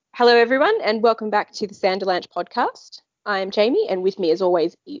Hello, everyone, and welcome back to the Sanderlanche podcast. I'm Jamie, and with me, as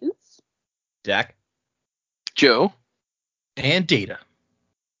always, is Jack, Joe, and Data.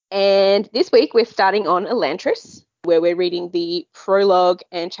 And this week, we're starting on Elantris, where we're reading the prologue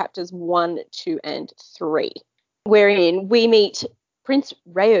and chapters 1, 2, and 3, wherein we meet Prince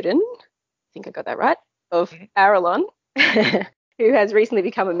Raoden, I think I got that right, of Arelon, who has recently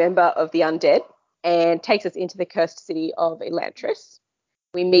become a member of the Undead and takes us into the cursed city of Elantris.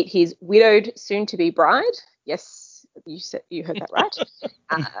 We meet his widowed, soon-to-be bride. Yes, you heard that right.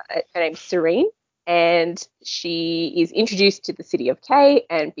 Her name's Serene, and she is introduced to the city of Kay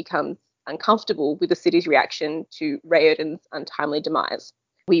and becomes uncomfortable with the city's reaction to Raoden's untimely demise.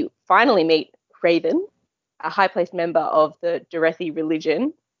 We finally meet Raven, a high-placed member of the Dorethi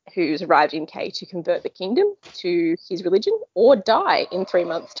religion, who's arrived in Kay to convert the kingdom to his religion or die in 3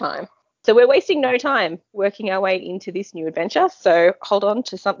 months' time. So we're wasting no time working our way into this new adventure. So hold on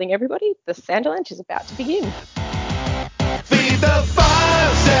to something, everybody. The Sanderlanche is about to begin. Feed the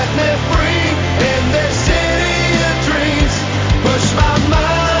fire, set me free in this city of dreams. Push my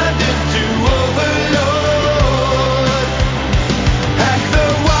mind into overload. Hack the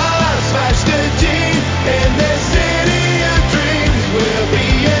wire, smash the gene in this city of dreams. We'll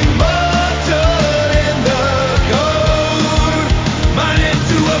be immortal in the code. Mind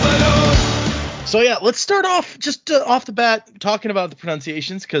into overload. So yeah, let's start off just off the bat talking about the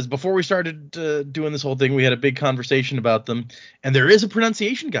pronunciations, because before we started doing this whole thing, we had a big conversation about them, and there is a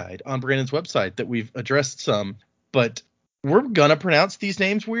pronunciation guide on Brandon's website that we've addressed some, but we're gonna pronounce these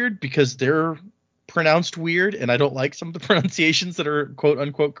names weird because they're pronounced weird, and I don't like some of the pronunciations that are quote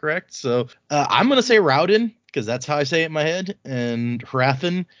unquote correct. So I'm gonna say Raoden because that's how I say it in my head, and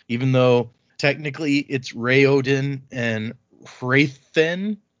Hrathen, even though technically it's Raoden and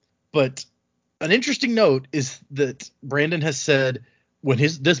Hrathen, but an interesting note is that Brandon has said when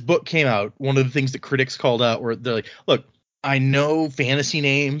this book came out, one of the things that critics called out were they're like, look, I know fantasy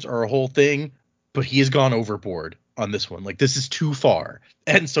names are a whole thing, but he has gone overboard on this one. Like, this is too far.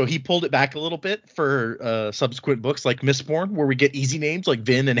 And so he pulled it back a little bit for subsequent books like Mistborn, where we get easy names like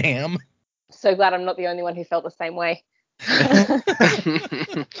Vin and Ham. So glad I'm not the only one who felt the same way.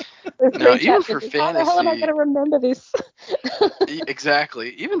 No, even for fantasy, how the hell am I going to remember this?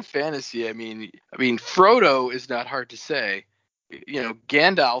 exactly. Even fantasy. I mean, Frodo is not hard to say. You know,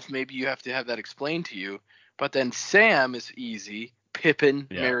 Gandalf. Maybe you have to have that explained to you. But then Sam is easy. Pippin,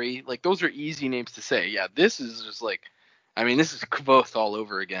 Merry, like those are easy names to say. Yeah, this is just like, I mean, this is both all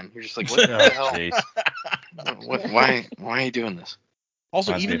over again. You're just like, what the hell? Why are you doing this?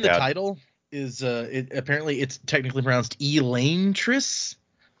 Also, even the title is apparently it's technically pronounced Elantris.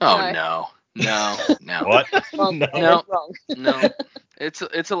 Oh no. What? No. Wrong. No. It's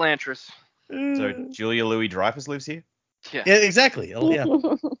Elantris. So Julia Louis-Dreyfus lives here? Yeah. Yeah, exactly. Yeah.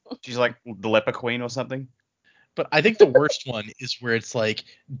 She's like the leper queen or something? But I think the worst one is where it's like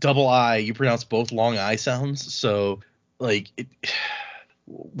double I, you pronounce both long I sounds. So like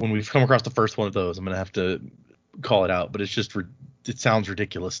when we've come across the first one of those, I'm going to have to call it out, but it's just it sounds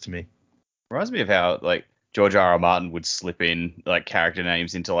ridiculous to me. Reminds me of how like George R.R. Martin would slip in like character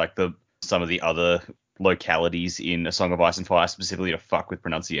names into like some of the other localities in A Song of Ice and Fire specifically to fuck with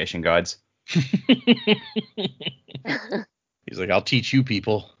pronunciation guides. He's like, I'll teach you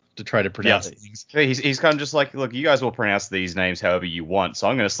people to try to pronounce things. He's kind of just like, look, you guys will pronounce these names however you want, so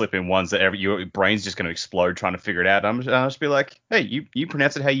I'm going to slip in ones that your brain's just going to explode trying to figure it out. I'll just be like, hey, you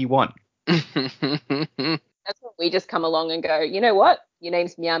pronounce it how you want. That's when we just come along and go, you know what? Your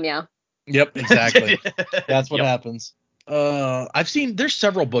name's Meow Meow. Yep, exactly. That's what happens. There's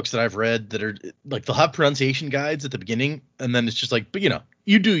several books that I've read that are like they'll have pronunciation guides at the beginning, and then it's just like, but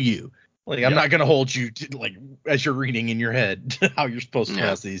you do you. Like, I'm not going to hold you to, like, as you're reading in your head how you're supposed to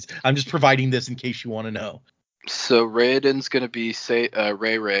pronounce these. I'm just providing this in case you want to know. So Raoden's going to be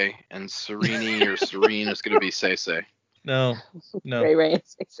Ray Ray, and Serene or Serene is going to be Say Say. No. Ray and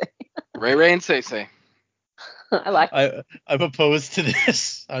Say Say. Ray and Say Say. I like it. I'm opposed to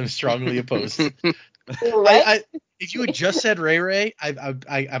this. I'm strongly opposed. Right? If you had just said Ray,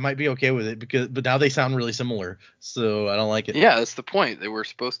 I might be okay with it but now they sound really similar, so I don't like it. Yeah, that's the point. They were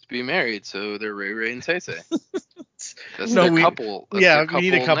supposed to be married, so they're Ray and Say Say. That's no, their couple. That's their couple, we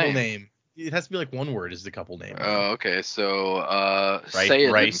need a couple name. It has to be like one word is the couple name. Oh, okay. So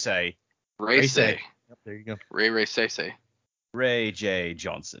Ray Say. Ray Say. Yep, there you go. Ray Say Say. Ray J.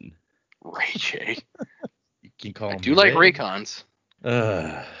 Johnson. Ray J. You can call him. I do like Raycons.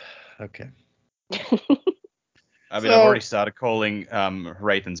 Okay. I mean, I've already started calling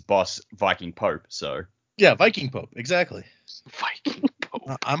Rathan's boss Viking Pope, so. Yeah, Viking Pope, exactly. Viking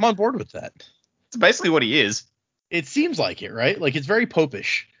Pope. I'm on board with that. It's basically what he is. It seems like it, right? Like, it's very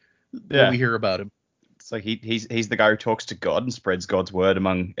popish. what we hear about him. It's like he's the guy who talks to God and spreads God's word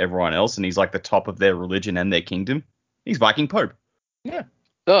among everyone else, and he's like the top of their religion and their kingdom. He's Viking Pope. Yeah.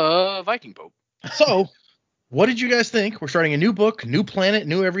 The Viking Pope. So, what did you guys think? We're starting a new book, new planet,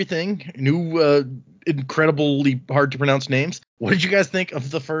 new everything, new incredibly hard to pronounce names. What did you guys think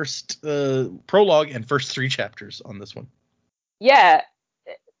of the first prologue and first 3 chapters on this one? Yeah,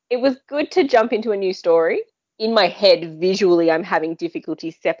 it was good to jump into a new story. In my head, visually, I'm having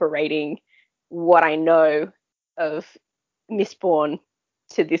difficulty separating what I know of Mistborn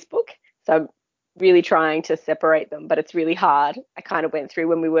to this book. So I'm really trying to separate them, but it's really hard. I kind of went through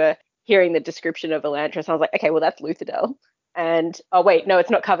when we were hearing the description of Elantris, I was like, okay, well, that's Luthadel. And, oh, wait, no, it's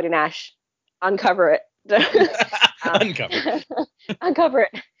not covered in ash. Uncover it. Uncover. Uncover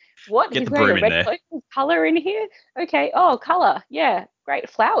it. What? Get He's the wearing broom a in red there. cloak with colour in here? Okay. Oh, colour. Yeah. Great.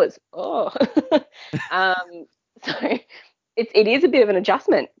 Flowers. Oh. So it is a bit of an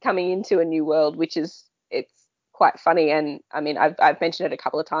adjustment coming into a new world, which is, it's quite funny. And I mean, I've mentioned it a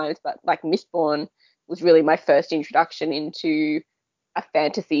couple of times, but like Mistborn was really my first introduction into a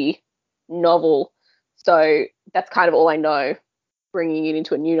fantasy novel. So that's kind of all I know. Bringing it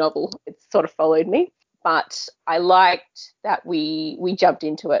into a new novel, it's sort of followed me. But I liked that we jumped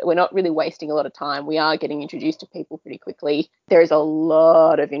into it. We're not really wasting a lot of time. We are getting introduced to people pretty quickly. There is a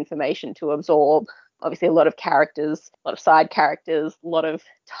lot of information to absorb. Obviously, a lot of characters, a lot of side characters, a lot of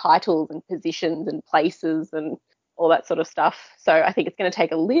titles and positions and places and all that sort of stuff. So I think it's going to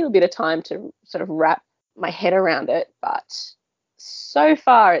take a little bit of time to sort of wrap my head around it. But so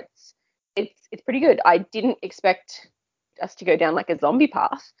far, it's pretty good. I didn't expect us to go down like a zombie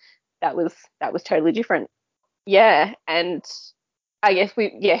path. That was totally different. Yeah, and I guess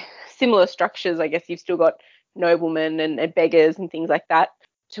similar structures. I guess you've still got noblemen and beggars and things like that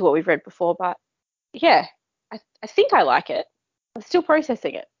to what we've read before. But yeah, I think I like it. I'm still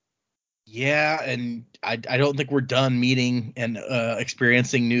processing it. Yeah, and I don't think we're done meeting and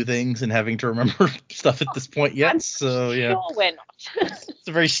experiencing new things and having to remember stuff at this point yet. So yeah, Sure, we're not. it's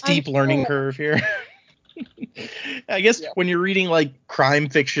a very steep learning curve here. I guess when you're reading like crime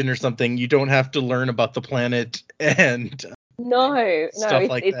fiction or something, you don't have to learn about the planet and stuff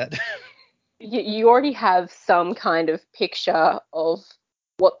like that. You already have some kind of picture of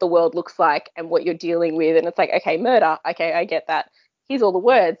what the world looks like and what you're dealing with, and it's like, okay, murder, okay, I get that. Here's all the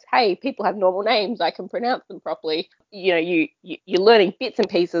words. Hey, people have normal names. I can pronounce them properly. You know, you're learning bits and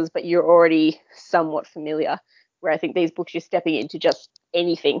pieces, but you're already somewhat familiar. Where I think these books, you're stepping into just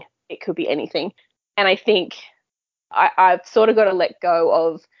anything. It could be anything. And I think I've sort of got to let go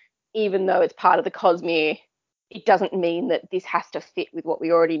of, even though it's part of the Cosmere, it doesn't mean that this has to fit with what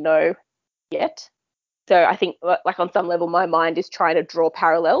we already know yet. So I think, like, on some level, my mind is trying to draw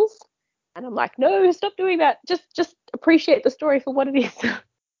parallels. And I'm like, no, stop doing that. Just appreciate the story for what it is.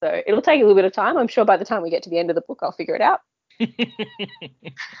 So it'll take a little bit of time. I'm sure by the time we get to the end of the book, I'll figure it out.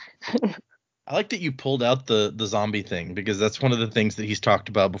 I like that you pulled out the zombie thing, because that's one of the things that he's talked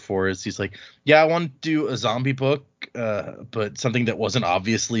about before. Is he's like, yeah, I want to do a zombie book, but something that wasn't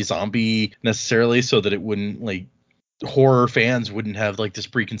obviously zombie necessarily, so that it wouldn't, like, horror fans wouldn't have like this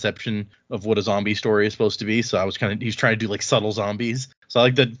preconception of what a zombie story is supposed to be. So he's trying to do like subtle zombies. So I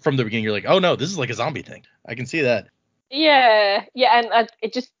like that from the beginning you're like, oh no, this is like a zombie thing. I can see that. Yeah, and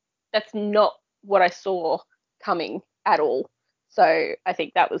that's not what I saw coming at all. So I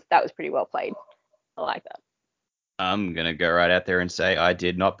think that was pretty well played. I like that. I'm going to go right out there and say I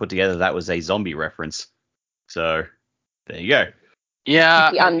did not put together that was a zombie reference. So there you go. Yeah,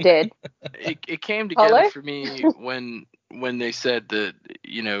 The undead. it came together Hollow? for me when they said that,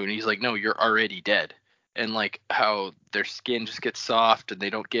 and he's like, no, you're already dead, and like how their skin just gets soft and they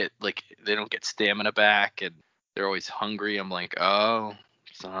don't get stamina back and they're always hungry. I'm like, oh,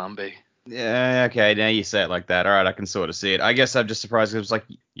 zombie. Yeah, okay, now you say it like that. All right, I can sort of see it. I guess I'm just surprised because it's like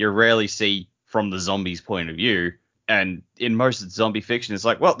you rarely see from the zombie's point of view. And in most zombie fiction, it's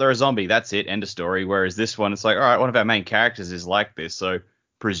like, well, they're a zombie, that's it, end of story. Whereas this one, it's like, all right, one of our main characters is like this, so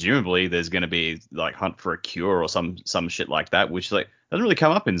presumably there's going to be like hunt for a cure or some shit like that, which like doesn't really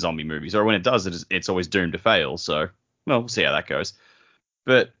come up in zombie movies, or when it does, it's always doomed to fail. So, well, we'll see how that goes.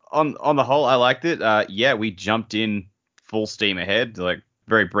 But on the whole, I liked it. Yeah, we jumped in full steam ahead, like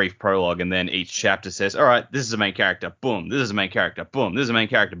very brief prologue, and then each chapter says, all right, this is a main character, boom, this is a main character, boom, this is a main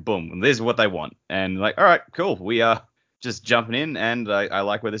character, boom, and this is what they want. And like, all right, cool, we are just jumping in, and I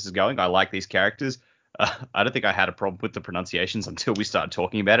like where this is going. I like these characters. I don't think I had a problem with the pronunciations until we started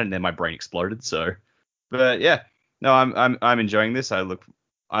talking about it, and then my brain exploded. So, but yeah, no, I'm enjoying this. I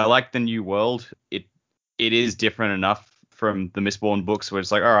like the new world. It is different enough from the Mistborn books where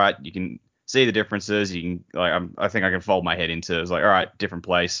it's like, all right, you can see the differences. You can, like, I think I can fold my head into, it's like, all right, different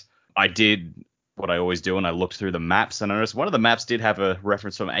place. I did what I always do, and I looked through the maps, and I noticed one of the maps did have a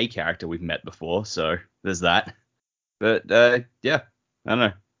reference from a character we've met before, so there's that. But yeah, I don't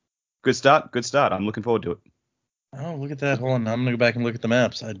know. Good start. I'm looking forward to it. Oh, look at that. Hold on. I'm going to go back and look at the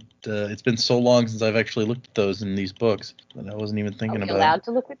maps. It's been so long since I've actually looked at those in these books that I wasn't even Are thinking we about. allowed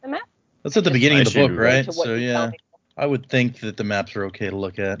to look at the map? That's at the Just beginning of the assume book, we were. right? To what So, you tell yeah. me. I would think that the maps are okay to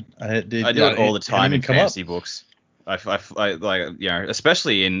look at. I do it all the time in fantasy books. I like, you know,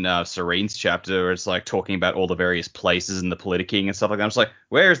 especially in Serene's chapter, where it's like talking about all the various places and the politicking and stuff like that. I'm just like,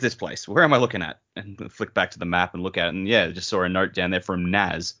 where is this place? Where am I looking at? And flick back to the map and look at it, and yeah, just saw a note down there from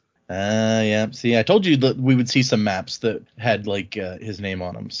Naz. Yeah. See, I told you that we would see some maps that had like his name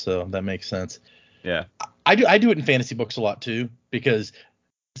on them, so that makes sense. Yeah. I do it in fantasy books a lot too, because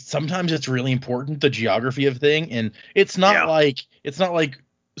sometimes it's really important, the geography of thing, and it's not like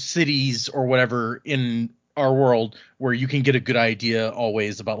cities or whatever in our world where you can get a good idea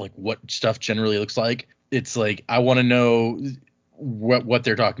always about like what stuff generally looks like. It's like I want to know what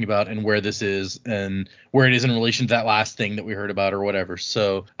they're talking about and where this is and where it is in relation to that last thing that we heard about or whatever.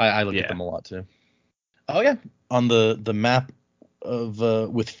 So I look at them a lot too. Oh yeah, on the map of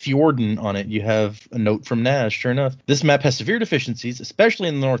with Fjorden on it, you have a note from Nash. Sure enough, this map has severe deficiencies, especially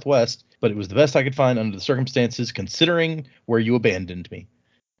in the northwest, but it was the best I could find under the circumstances, considering where you abandoned me.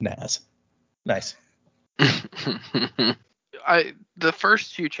 Naz. Nice. The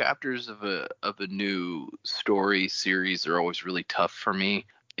first few chapters of a new story series are always really tough for me.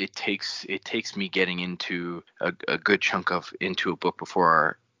 It takes me getting into a good chunk of into a book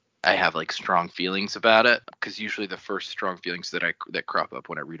before I have like strong feelings about it, because usually the first strong feelings that crop up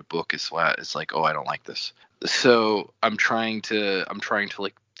when I read a book is like, oh, I don't like this. So I'm trying to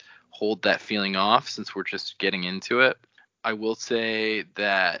like hold that feeling off since we're just getting into it. I will say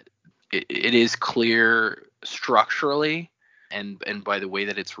that it is clear structurally and by the way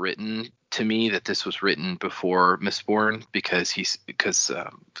that it's written to me that this was written before Mistborn, because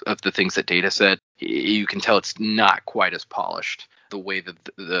of the things that Data said. You can tell it's not quite as polished. The way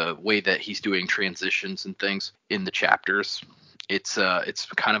that he's doing transitions and things in the chapters, it's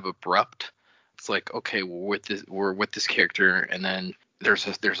kind of abrupt. It's like, okay, we're with this character, and then there's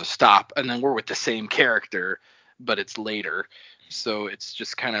a stop, and then we're with the same character, but it's later. So it's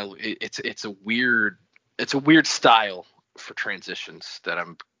just kind of it's a weird style for transitions that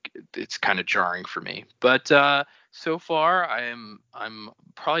it's kind of jarring for me. But so far I'm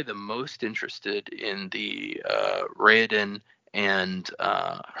probably the most interested in the Raoden and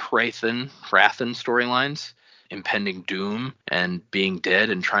Hrathen storylines, impending doom and being dead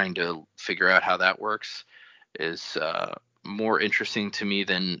and trying to figure out how that works is more interesting to me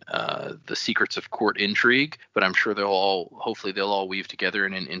than the secrets of court intrigue, but I'm sure hopefully they'll all weave together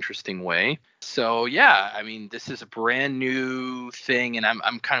in an interesting way. So yeah, I mean, this is a brand new thing, and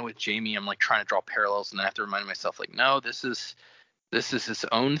I'm kind of with Jamie. I'm like trying to draw parallels, and I have to remind myself, like, no, this is its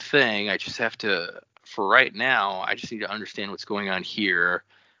own thing. I just have to, for right now, I just need to understand what's going on here.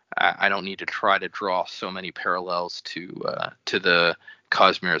 I don't need to try to draw so many parallels to the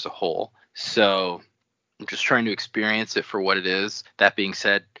Cosmere as a whole. So I'm just trying to experience it for what it is. That being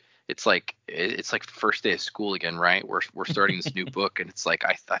said, it's like the first day of school again, right? We're starting this new book, and it's like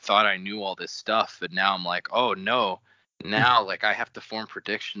I thought I knew all this stuff, and now I'm like, oh no, now like I have to form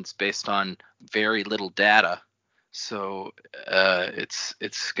predictions based on very little data. So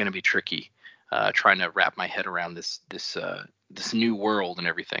it's going to be tricky trying to wrap my head around this new world and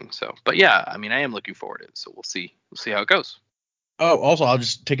everything. So, but yeah, I mean, I am looking forward to it. So we'll see how it goes. Oh, also, I'll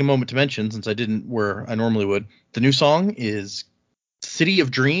just take a moment to mention, since I didn't where I normally would, the new song is City of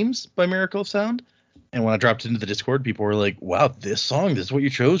Dreams by Miracle of Sound. And when I dropped it into the Discord, people were like, wow, this is what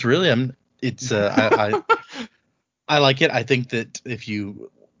you chose? Really? I like it. I think that if you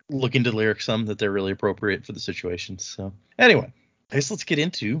look into the lyrics some, that they're really appropriate for the situation. So anyway, I guess let's get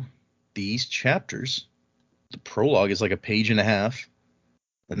into these chapters. The prologue is like a page and a half,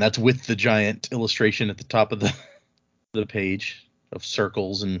 and that's with the giant illustration at the top of the page of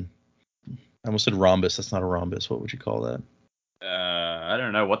circles and I almost said rhombus. That's not a rhombus. What would you call that? I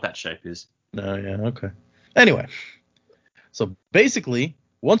don't know what that shape is. No, yeah, okay. Anyway, so basically,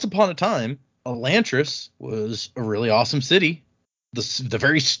 once upon a time, Elantris was a really awesome city. The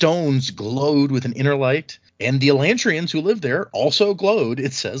very stones glowed with an inner light, and the Elantrians who lived there also glowed,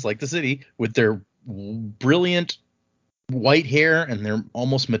 it says, like the city, with their brilliant white hair and their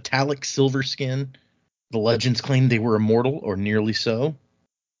almost metallic silver skin. The legends claimed they were immortal, or nearly so.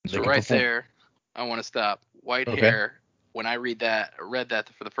 So right there, I want to stop. White hair. When I read that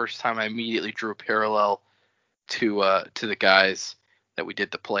for the first time, I immediately drew a parallel to the guys that we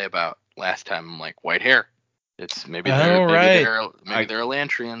did the play about last time. I'm like, white hair. It's maybe Oh, they're right. they're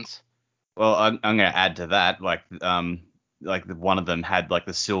Elantrians. Well, I'm gonna add to that, like one of them had like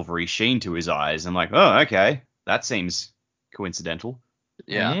the silvery sheen to his eyes. I'm like, oh, okay, that seems coincidental.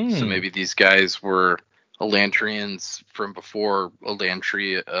 Yeah. So maybe these guys were Elantrians from before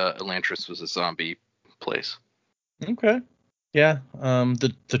Elantris was a zombie place. Okay. Yeah.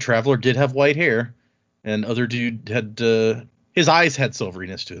 The traveler did have white hair, and other dude had his eyes had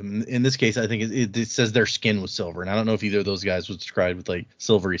silveriness to him. In this case, I think it says their skin was silver, and I don't know if either of those guys was described with like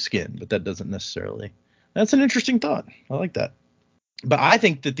silvery skin, but that doesn't necessarily. That's an interesting thought. I like that. But I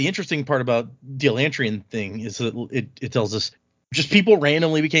think that the interesting part about the Elantrian thing is that it tells us just people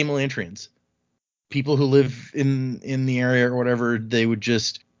randomly became Elantrians. People who live in the area or whatever, they would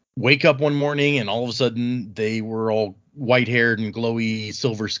just wake up one morning and all of a sudden they were all white-haired and glowy,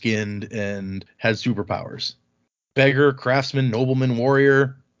 silver-skinned and had superpowers. Beggar, craftsman, nobleman,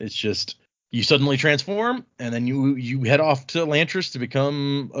 warrior. It's just you suddenly transform and then you head off to Elantris to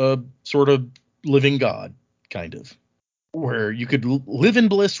become a sort of living god, kind of, where you could live in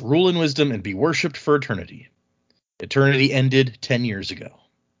bliss, rule in wisdom, and be worshipped for eternity. Eternity ended 10 years ago.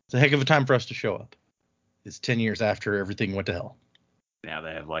 It's a heck of a time for us to show up. It's 10 years after everything went to hell. Now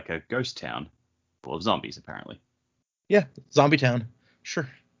they have like a ghost town full of zombies, apparently. Yeah, Zombie Town. Sure.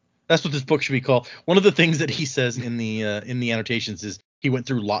 That's what this book should be called. One of the things that he says in the annotations is he went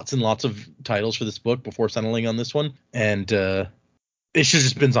through lots and lots of titles for this book before settling on this one, and it should have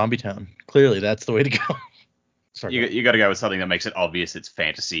just been Zombie Town. Clearly, that's the way to go. Sorry. You got to go with something that makes it obvious it's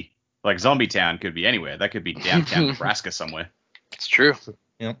fantasy. Like Zombie Town could be anywhere. That could be downtown Nebraska somewhere. It's true.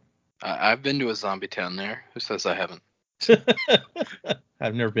 Yep. I've been to a zombie town there. Who says I haven't?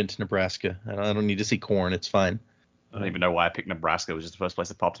 I've never been to Nebraska. I don't need to see corn. It's fine. I don't even know why I picked Nebraska. It was just the first place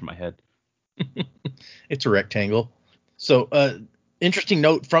that popped in my head. It's a rectangle. So, interesting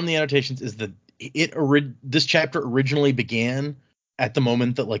note from the annotations is that this chapter originally began at the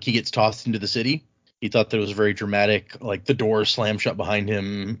moment that like he gets tossed into the city. He thought that it was very dramatic, like the doors slam shut behind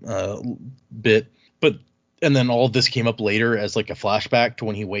him bit. And then all of this came up later as like a flashback to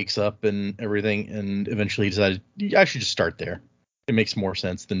when he wakes up and everything. And eventually he decided, I should just start there. It makes more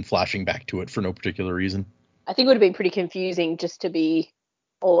sense than flashing back to it for no particular reason. I think it would have been pretty confusing just to be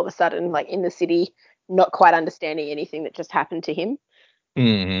all of a sudden like in the city, not quite understanding anything that just happened to him.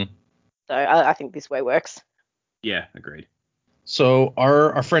 Mm-hmm. So I think this way works. Yeah, agreed. So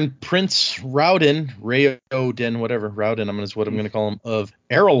our friend Prince Raoden, whatever, Raoden, is what I'm going to call him, of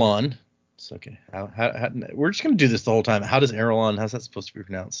Arelon. It's okay. How, we're just going to do this the whole time. How's that supposed to be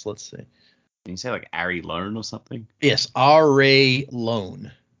pronounced? Let's see. Can you say like Ari Lone or something? Yes, R.A.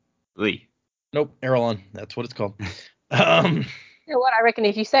 Lone. Lee. Nope, Arelon. That's what it's called. You know what? I reckon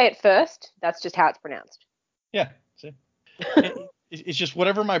if you say it first, that's just how it's pronounced. Yeah. See? It's just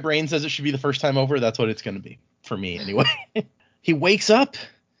whatever my brain says it should be the first time over, that's what it's going to be. For me, anyway. He wakes up,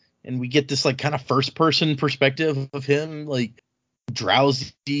 and we get this like kind of first-person perspective of him, like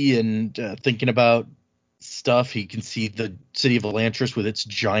drowsy and thinking about stuff. He can see the city of Elantris with its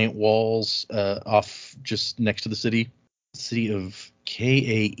giant walls off just next to the city of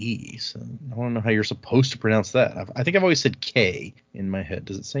Kae. So I want to know how you're supposed to pronounce that. I think I've always said K in my head.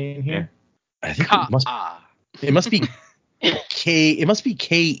 Does it say in here? Yeah. I think it must be K. It must be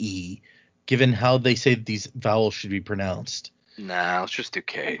Ke, given how they say these vowels should be pronounced. Nah, let's just do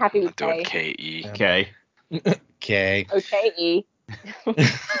K. I'm happy with doing K. K-E. Okay. K. Okay, E.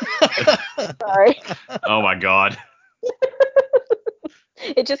 Sorry. Oh my god.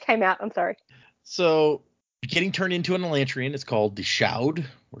 It just came out. I'm sorry. So, getting turned into an Elantrian is called the Shroud,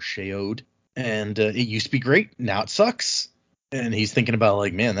 or Shaod, and it used to be great. Now it sucks. And he's thinking about,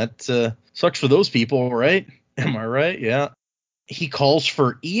 like, man, that sucks for those people, right? Am I right? Yeah. He calls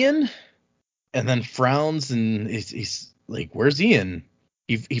for Ian, and then frowns, and he's like, where's Ian?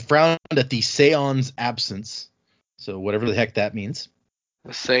 He frowned at the Seon's absence. So whatever the heck that means.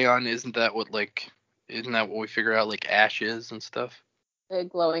 The Seon, isn't that what we figure out, like ashes and stuff? The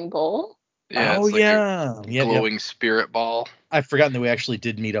glowing ball. Yeah, Oh, it's like yeah. a glowing spirit ball. I've forgotten that we actually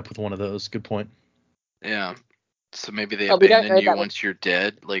did meet up with one of those. Good point. Yeah. So maybe they Oh, we don't abandon know you that once you're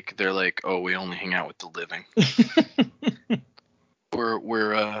dead. Like they're like, oh, we only hang out with the living.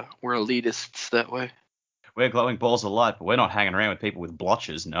 We're elitists that way. We're glowing balls of light, but we're not hanging around with people with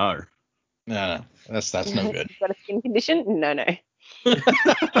blotches, no. No, that's no good. You've got a skin condition? No.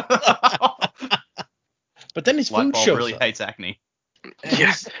 But then his food Lightbulb shows really up. hates acne.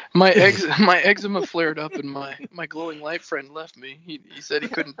 Yes, my eczema flared up, and my glowing light friend left me. He said he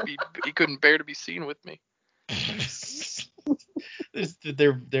couldn't bear to be seen with me.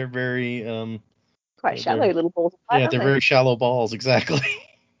 They're very Quite shallow little balls of light, yeah, aren't they're they? very shallow balls, exactly.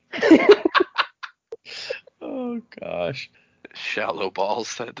 Oh gosh. Shallow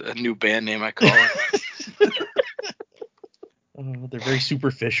balls. That's a new band name I call it. They're very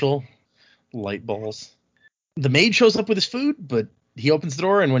superficial. Light balls. The maid shows up with his food, but he opens the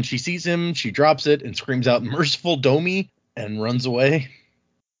door, and when she sees him, she drops it and screams out, "Merciful Domi," and runs away.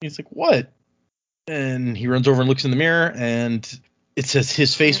 He's like, "What?" And he runs over and looks in the mirror, and it says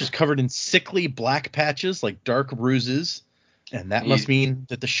his face was covered in sickly black patches, like dark bruises, and that must mean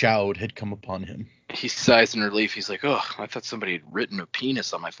that the shout had come upon him. He sighs in relief. He's like, "Oh, I thought somebody had written a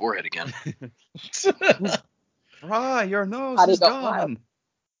penis on my forehead again." Your nose How did is it go wild? gone.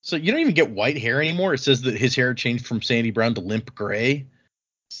 So you don't even get white hair anymore. It says that his hair changed from sandy brown to limp gray.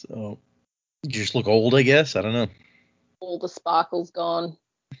 So you just look old, I guess. I don't know. All the sparkle's gone.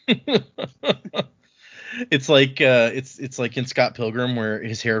 It's like it's like in Scott Pilgrim where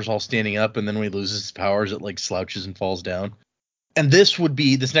his hair's all standing up, and then when he loses his powers, it like slouches and falls down. And this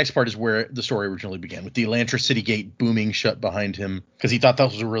next part is where the story originally began, with the Elantris city gate booming shut behind him, because he thought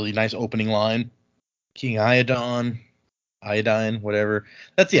that was a really nice opening line. King Iodine, whatever.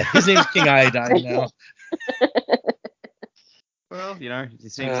 His name's King Iodine now. Well, he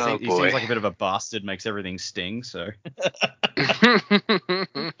seems Oh, he boy. seems like a bit of a bastard, makes everything sting. So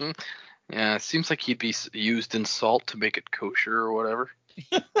Yeah, it seems like he'd be used in salt to make it kosher or whatever.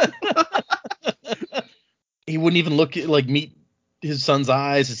 He wouldn't even meet his son's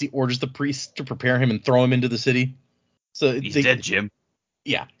eyes as he orders the priest to prepare him and throw him into the city. So he's dead, Jim.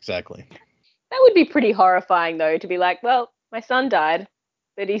 Yeah, exactly. That would be pretty horrifying, though, to be like, well, my son died,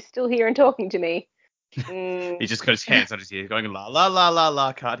 but he's still here and talking to me. He just got his hands on his ears, going la la la la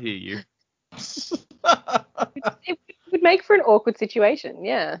la. Can't hear you. It would make for an awkward situation,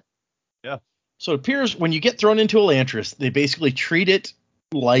 yeah. Yeah. So it appears when you get thrown into Elantris, they basically treat it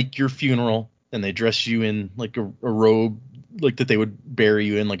like your funeral, and they dress you in like a robe, like that they would bury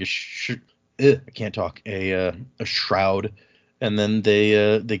you in, like I can't talk, a shroud, and then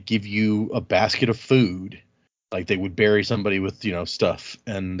they give you a basket of food, like they would bury somebody with stuff,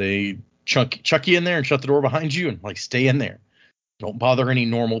 and they chuck you in there and shut the door behind you and like stay in there. Don't bother any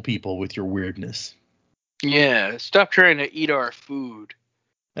normal people with your weirdness. Yeah, stop trying to eat our food.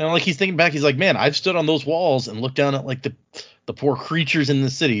 And like he's thinking back, he's like, man, I've stood on those walls and looked down at like the poor creatures in the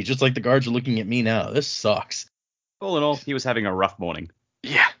city, just like the guards are looking at me now. This sucks. All in all, he was having a rough morning.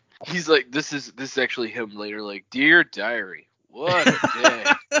 Yeah, he's like, this is actually him later. Like, dear diary, what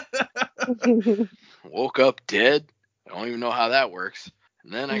a day. Woke up dead. I don't even know how that works.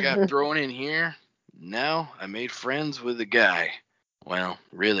 And then I got thrown in here. Now I made friends with a guy. Well,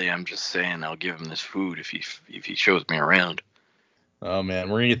 really, I'm just saying I'll give him this food if he shows me around. Oh man,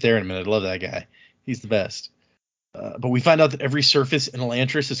 we're gonna get there in a minute. I love that guy. He's the best. But we find out that every surface in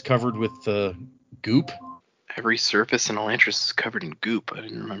Elantris is covered with goop. Every surface in Elantris is covered in goop. I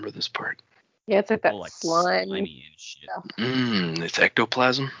didn't remember this part. Yeah, it's like that All like slime. slimy and shit. It's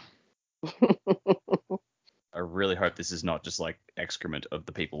ectoplasm. I really hope this is not just like excrement of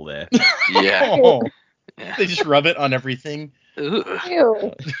the people there. Yeah. Oh, Yeah. they just rub it on everything. Ugh.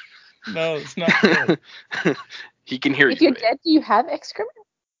 Ew. No, it's not good. He can hear If you. you're dead, do you have excrement?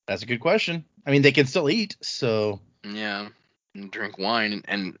 That's a good question. I mean, they can still eat, so Yeah. And drink wine,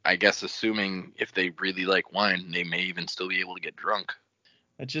 and I guess assuming if they really like wine, they may even still be able to get drunk.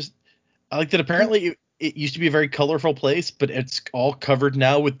 I like that apparently it used to be a very colorful place, but it's all covered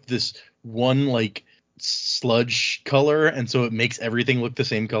now with this one like sludge color, and so it makes everything look the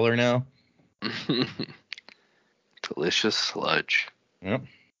same color now. Delicious sludge. Yep.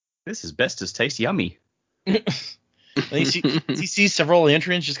 This asbestos tastes yummy. He sees several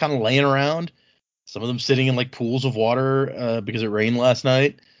lanterns just kind of laying around. Some of them sitting in like pools of water because it rained last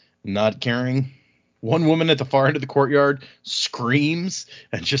night, not caring. One woman at the far end of the courtyard screams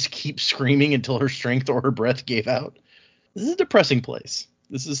and just keeps screaming until her strength or her breath gave out. This is a depressing place.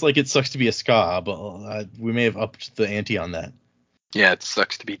 This is like It Sucks to Be a Ska, but we may have upped the ante on that. Yeah, it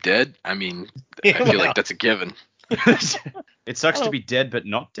sucks to be dead. I mean, I feel like that's a given. It sucks to be dead but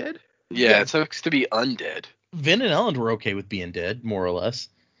not dead? Yeah, it sucks to be undead. Vin and Elend were okay with being dead, more or less.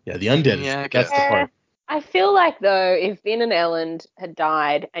 Yeah, the undead Yeah, I that's the guess. part. I feel like, though, if Vin and Elend had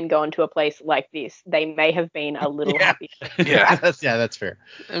died and gone to a place like this, they may have been a little happier. Yeah. that's fair.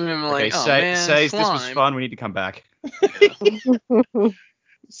 I mean, I'm Okay, like, oh man, says this was slime. fun. We need to come back.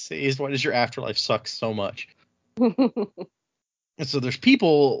 Says, why does your afterlife suck so much? And so there's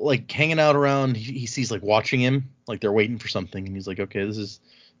people like hanging out around. He sees like watching him, like they're waiting for something, and he's like, okay, this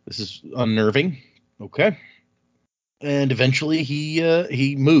is unnerving. Okay. And eventually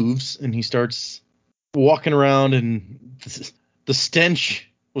he moves and he starts walking around, and the stench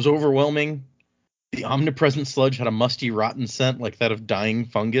was overwhelming. The omnipresent sludge had a musty, rotten scent like that of dying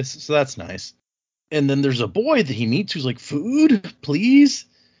fungus, so that's nice. And then there's a boy that he meets who's like, food, please.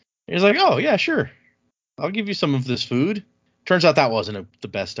 And he's like, oh, yeah, sure. I'll give you some of this food. Turns out that wasn't the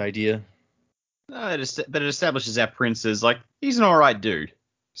best idea. But it establishes our prince as, like, he's an alright dude.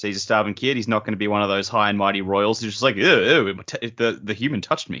 So he's a starving kid. He's not going to be one of those high and mighty royals who's just like, ew, the human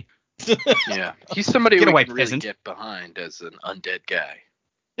touched me. Yeah, he's somebody Get we away, can really peasant. get behind as an undead guy.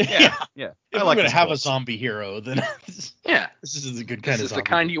 Yeah. If I we're like going to this have corpse. a zombie hero, then Yeah, this is a good this kind of is the zombie.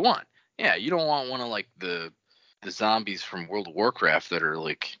 kind you want. Yeah, you don't want one of like the zombies from World of Warcraft that are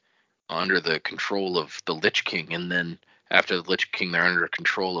like under the control of the Lich King, and then after the Lich King, they're under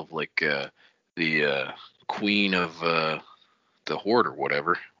control of like the queen of the Horde or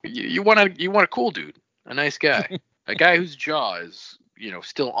whatever. You want a cool dude, a nice guy, a guy whose jaw is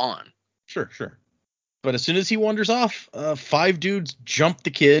still on. Sure. But as soon as he wanders off, 5 dudes jump the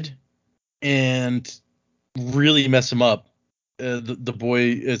kid and really mess him up. The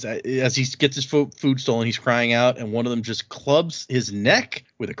boy, as he gets his food stolen, he's crying out, and one of them just clubs his neck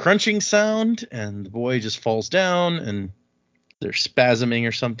with a crunching sound, and the boy just falls down, and they're spasming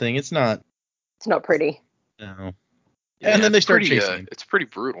or something. It's not pretty. No. Yeah, And then they it's start pretty, chasing him. It's pretty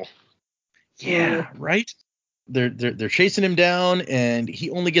brutal. Yeah, right? They're chasing him down, and he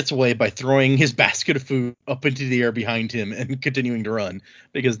only gets away by throwing his basket of food up into the air behind him and continuing to run,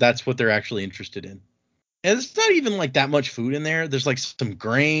 because that's what they're actually interested in. And it's not even like that much food in there. There's like some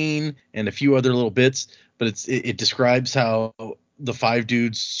grain and a few other little bits, but it describes how the 5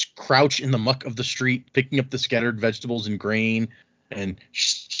 dudes crouch in the muck of the street, picking up the scattered vegetables and grain and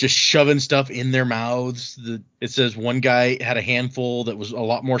just shoving stuff in their mouths. It says one guy had a handful that was a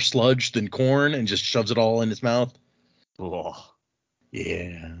lot more sludge than corn and just shoves it all in his mouth. Oh.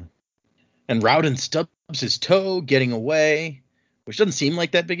 Yeah. And Rowden stubs his toe getting away, which doesn't seem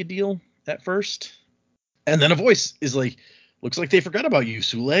like that big a deal at first. And then a voice is like, looks like they forgot about you,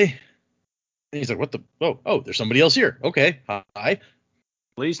 Sule. And he's like, what the? Oh, there's somebody else here. Okay. Hi.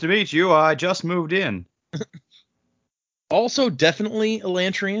 Pleased to meet you. I just moved in. Also definitely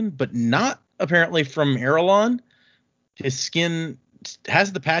Elantrian, but not apparently from Erelon. His skin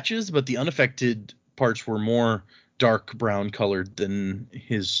has the patches, but the unaffected parts were more dark brown colored than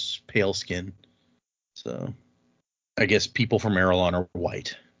his pale skin. So I guess people from Erelon are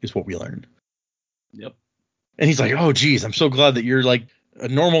white, is what we learned. Yep. And he's like, oh, geez, I'm so glad that you're like a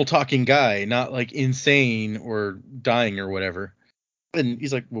normal talking guy, not like insane or dying or whatever. And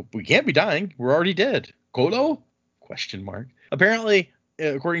he's like, well, we can't be dying. We're already dead. Kolo? ? Apparently,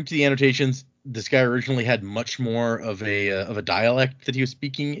 according to the annotations, this guy originally had much more of a dialect that he was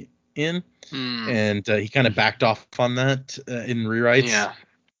speaking in. And he kind of backed off on that in rewrites. Yeah.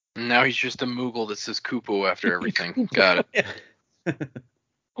 Now he's just a Moogle that says Kupo after everything. Got it.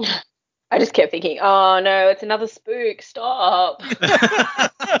 I just kept thinking, oh no, it's another spook. Stop.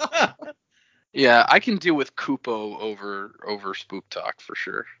 Yeah, I can deal with Kupo over spook talk for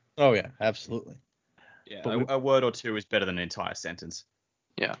sure. Oh yeah, absolutely. Yeah, But a word or two is better than an entire sentence.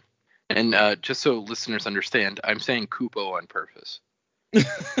 Yeah. And just so listeners understand, I'm saying Kupo on purpose.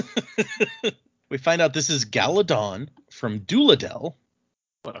 We find out this is Galadon from Duladel.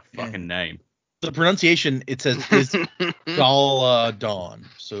 What a fucking name. The pronunciation, it says, is Galadon.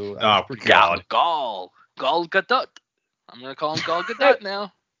 So Oh, God. Gal Gadot. I'm going to call him Gal Gadot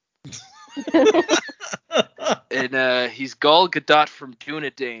now. And he's Gal Gadot from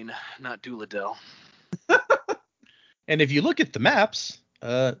Dunedain, not Duladel. And if you look at the maps,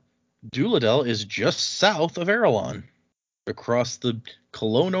 Duladel is just south of Erelon, across the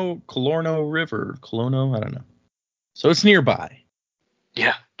Colorno River. Colorno, I don't know. So it's nearby.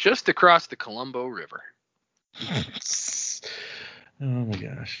 Yeah, just across the Colombo River. Oh my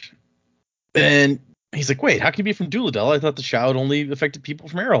gosh. And he's like, wait, how can you be from Duladel? I thought the Shroud only affected people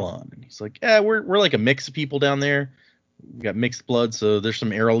from Erelon. And he's like, yeah, we're like a mix of people down there. We got mixed blood, so there's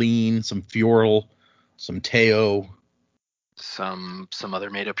some Ereline, some Fjorl, some Teo. Some other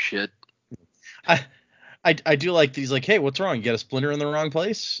made up shit. I do like that he's like, hey, what's wrong? You got a splinter in the wrong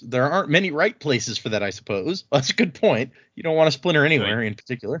place? There aren't many right places for that, I suppose. That's a good point. You don't want a splinter anywhere in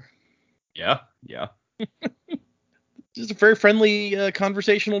particular. Yeah. Just a very friendly,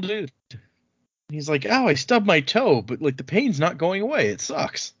 conversational dude. He's like, oh, I stubbed my toe, but like the pain's not going away. It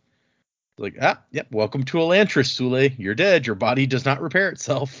sucks. Like, yep, welcome to Elantris, Sule. You're dead. Your body does not repair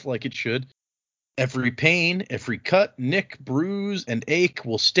itself like it should. Every pain, every cut, nick, bruise, and ache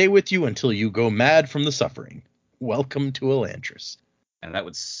will stay with you until you go mad from the suffering. Welcome to Elantris. And that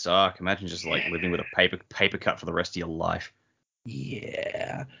would suck. Imagine just like living with a paper cut for the rest of your life.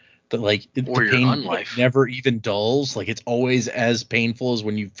 Yeah. Or the your pain unlife. never even dulls. Like it's always as painful as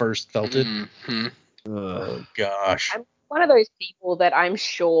when you first felt it. Mm-hmm. Oh gosh. one of those people that I'm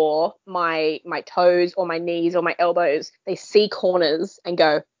sure my toes or my knees or my elbows, they see corners and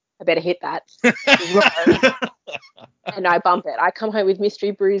go, I better hit that. And I bump it. I come home with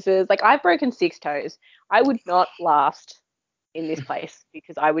mystery bruises. Like, I've broken 6 toes. I would not last in this place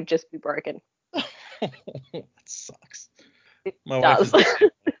because I would just be broken. That sucks. It My does.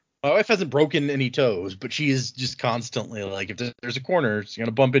 My wife hasn't broken any toes, but she is just constantly like, if there's a corner, she's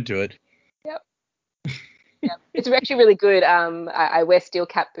gonna bump into it. Yep. Yep. It's actually really good. I wear steel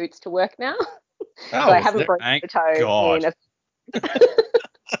cap boots to work now. So I haven't broken Thank a toe God. in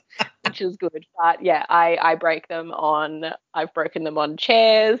which is good. But yeah, I break them I've broken them on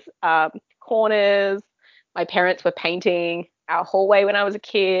chairs, corners. My parents were painting our hallway when I was a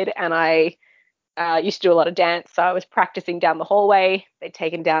kid, and I used to do a lot of dance, so I was practicing down the hallway. They'd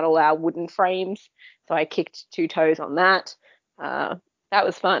taken down all our wooden frames, so I kicked 2 toes on that. That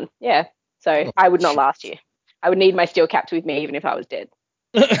was fun. Yeah. So I would not last you. I would need my steel caps with me even if I was dead.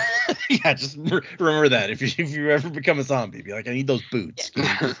 Yeah, just remember that if you ever become a zombie, be like, I need those boots.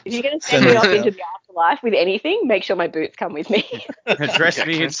 If you're going to Send send me me off stuff. into the afterlife with anything, make sure my boots come with me. Dress Yeah,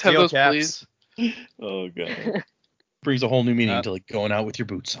 me can I in just have steel those, caps. please? Oh god, brings a whole new meaning to like going out with your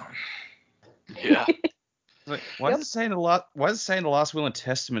boots on. Yeah. Like, why Yep. does it say in the last will and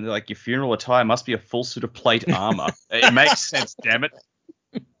testament that like your funeral attire must be a full suit of plate armor? It makes sense, damn it.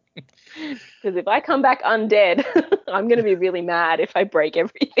 Because if I come back undead, I'm going to be really mad if I break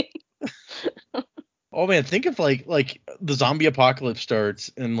everything. Oh man, think if like the zombie apocalypse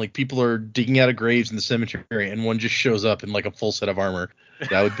starts and like people are digging out of graves in the cemetery and one just shows up in like a full set of armor.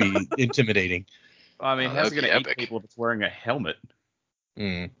 That would be intimidating. I mean, Oh, how's it that'd going be to eat epic. people if it's wearing a helmet?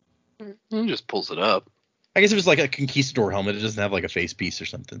 Mm. He just pulls it up. I guess if it's like a conquistador helmet, it doesn't have like a face piece or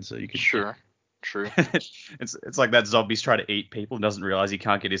something, so you could. Sure. True. It's like that zombie's trying to eat people and doesn't realize he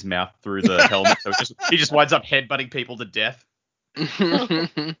can't get his mouth through the helmet, so he just winds up headbutting people to death.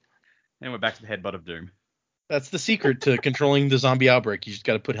 And we're back to the headbutt of doom. That's the secret to controlling the zombie outbreak. You just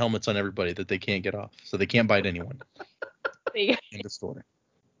got to put helmets on everybody that they can't get off, so they can't bite anyone. In the story.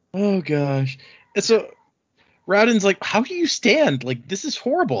 Oh gosh. And so Rowden's like, how do you stand? Like, this is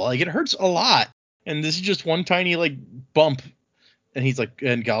horrible. Like, it hurts a lot. And this is just one tiny like bump. And he's like,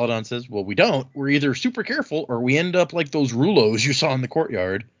 and Galadon says, well, we don't. We're either super careful or we end up like those rouleaus you saw in the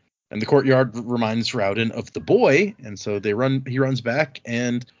courtyard. And the courtyard reminds Rowden of the boy. And so he runs back,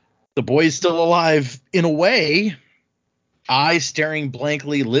 and the boy is still alive in a way. Eyes staring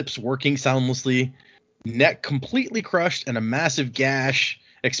blankly, lips working soundlessly, neck completely crushed, and a massive gash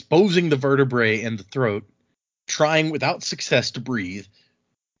exposing the vertebrae and the throat, trying without success to breathe.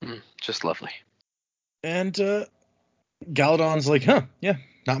 Just lovely. And Galadon's like, yeah,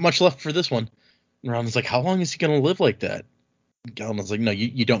 not much left for this one. And Rowden's like, how long is he going to live like that? And Galadon's like, no,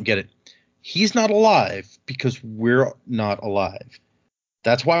 you don't get it. He's not alive because we're not alive.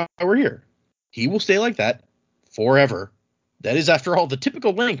 That's why we're here. He will stay like that forever. That is, after all, the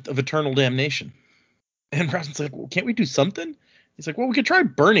typical length of eternal damnation. And Rowden's like, well, can't we do something? He's like, well, we could try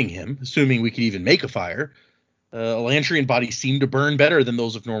burning him, assuming we could even make a fire. Elantrian bodies seem to burn better than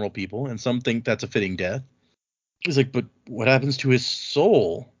those of normal people, and some think that's a fitting death. He's like, but what happens to his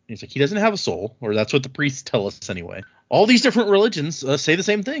soul? He's like, he doesn't have a soul, or that's what the priests tell us anyway. All these different religions say the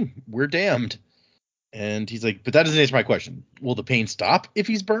same thing. We're damned. And he's like, but that doesn't answer my question. Will the pain stop if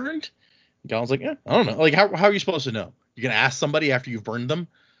he's burned? And Galen's like, yeah, I don't know. Like, how are you supposed to know? You're going to ask somebody after you've burned them?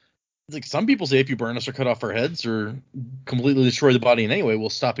 Like, some people say if you burn us or cut off our heads or completely destroy the body in any way, we'll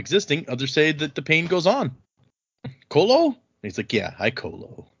stop existing. Others say that the pain goes on. Kolo? And he's like, yeah, hi,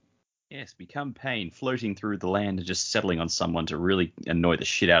 Kolo. Yes, become pain, floating through the land and just settling on someone to really annoy the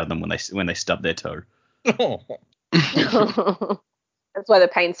shit out of them when they stub their toe. Oh. That's why the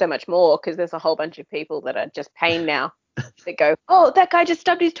pain's so much more, because there's a whole bunch of people that are just pain now that go, oh, that guy just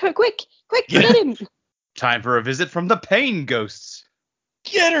stubbed his toe. Quick, get him. Time for a visit from the pain ghosts.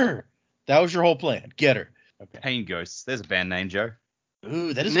 Get her. That was your whole plan. Get her. Okay. Pain ghosts. There's a band name, Joe.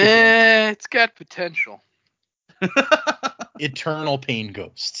 Ooh, that is It's got potential. Eternal pain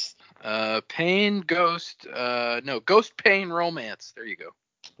ghosts. Pain ghost. No, ghost pain romance. There you go.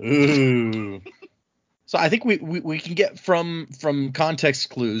 Ooh. So I think we can get from context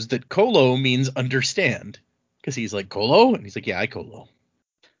clues that Kolo means understand, because he's like, Kolo, and he's like, yeah, I Kolo.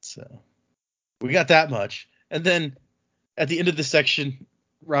 So we got that much. And then at the end of the section,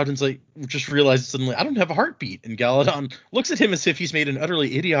 Rowden's like, just realizes suddenly, I don't have a heartbeat. And Galadon looks at him as if he's made an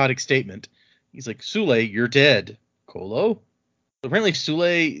utterly idiotic statement. He's like, Sule, you're dead. Kolo? Apparently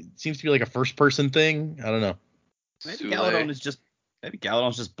Sule seems to be like a first person thing. I don't know. Maybe Sule.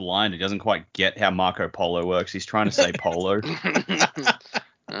 Galadon's just blind. He doesn't quite get how Marco Polo works. He's trying to say polo.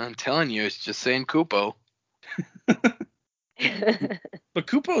 I'm telling you, it's just saying Kupo. But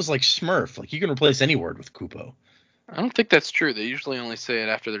Kupo is like Smurf. Like, you can replace any word with Kupo. I don't think that's true. They usually only say it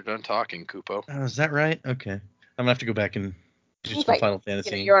after they're done talking, Kupo. Oh, is that right? Okay. I'm going to have to go back and do It's some like, Final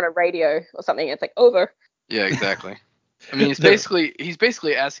Fantasy. you're on a radio or something. It's like over. Yeah, exactly. I mean, he's There-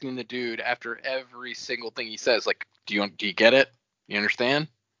 basically asking the dude after every single thing he says, like, do you get it? You understand?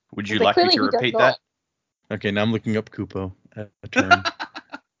 Would It's you like, like me clearly to he does repeat not. that? Okay, now I'm looking up Kupo. A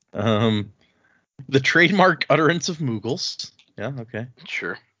term. The trademark utterance of Moogles. Yeah, okay.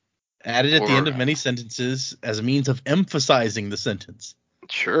 Sure. Added at the Or- end of many sentences as a means of emphasizing the sentence.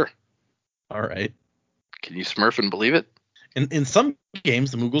 Sure. All right. Can you Smurf and believe it? In some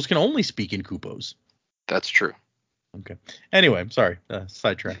games, the Moogles can only speak in Kupos. That's true. Okay. Anyway, sorry.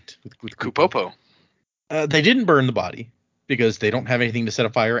 Sidetracked with Kupopo. They didn't burn the body because they don't have anything to set a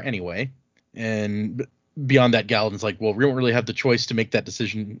fire anyway. And beyond that, Galadin's like, well, we don't really have the choice to make that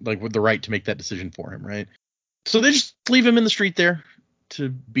decision, like with the right to make that decision for him, right? So they just leave him in the street there to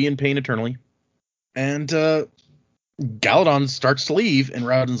be in pain eternally. And Galadon starts to leave, and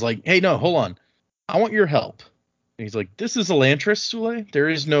Raoden's like, hey, no, hold on. I want your help. And he's like, this is Elantris, Sule. There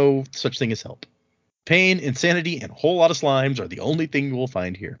is no such thing as help. Pain, insanity, and a whole lot of slimes are the only thing you will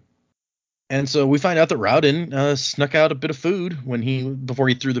find here. And so we find out that Raoden snuck out a bit of food before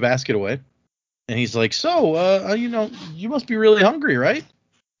he threw the basket away. And he's like, so, you must be really hungry, right?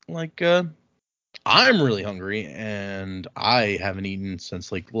 Like, I'm really hungry, and I haven't eaten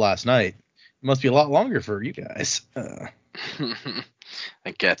since, like, last night. It must be a lot longer for you guys. I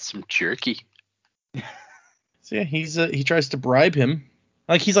got some jerky. So, yeah, he tries to bribe him.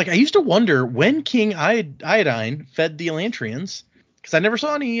 Like, he's like, I used to wonder when King Iodine fed the Elantrians, because I never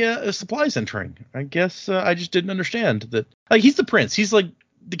saw any supplies entering. I guess I just didn't understand that. Like, he's the prince. He's, like,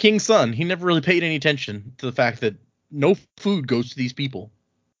 the king's son. He never really paid any attention to the fact that no food goes to these people.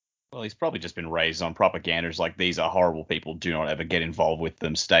 Well, he's probably just been raised on propagandas like these are horrible people. Do not ever get involved with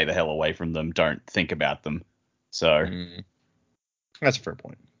them. Stay the hell away from them. Don't think about them. So That's a fair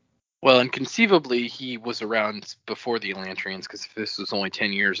point. Well, and conceivably he was around before the Elantrians, because if this was only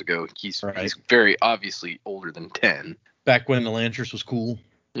 10 years ago, he's very obviously older than 10. Back when Elantris was cool.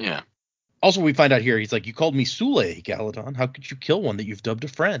 Yeah. Also, we find out here, he's like, you called me Sule, Galadon. How could you kill one that you've dubbed a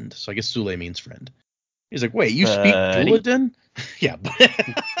friend? So I guess Sule means friend. He's like, wait, you speak Duladin? Yeah.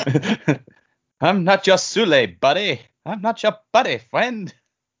 I'm not your Sule, buddy. I'm not your buddy, friend.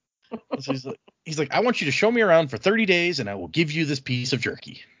 So he's like, I want you to show me around for 30 days, and I will give you this piece of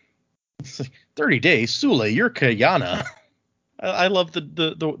jerky. It's like, 30 days? Sule, you're Kayana. I love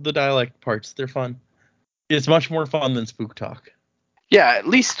the dialect parts. They're fun. It's much more fun than Spook Talk. Yeah, at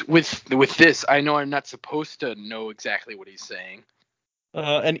least with this, I know I'm not supposed to know exactly what he's saying.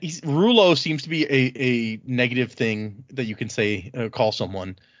 And Rulo seems to be a negative thing that you can say, call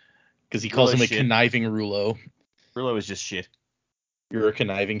someone, because he calls him a conniving Rulo. Rulo is just shit. You're a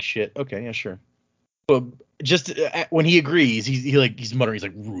conniving shit. Okay, yeah, sure. But just when he agrees, he's muttering. He's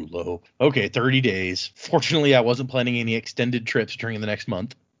like, Rulo. Okay, 30 days. Fortunately, I wasn't planning any extended trips during the next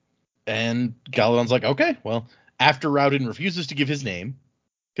month. And Galadon's like, okay, well, after Raoden refuses to give his name,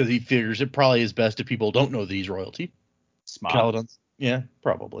 because he figures it probably is best if people don't know that he's royalty. Smart. Galadon's, yeah,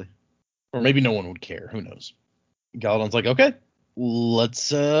 probably. Or maybe no one would care. Who knows? Galadon's like, okay,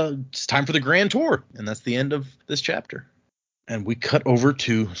 it's time for the grand tour. And that's the end of this chapter. And we cut over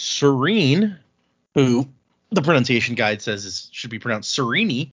to Serene, who the pronunciation guide says should be pronounced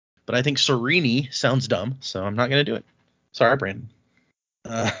Serini, but I think Serini sounds dumb, so I'm not going to do it. Sorry, Brandon.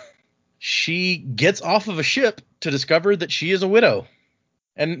 She gets off of a ship to discover that she is a widow.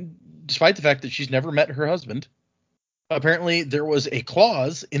 And despite the fact that she's never met her husband, apparently there was a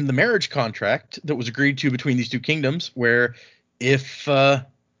clause in the marriage contract that was agreed to between these two kingdoms where if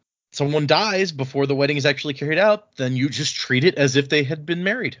someone dies before the wedding is actually carried out, then you just treat it as if they had been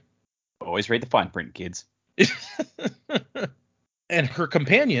married. Always read the fine print, kids. And her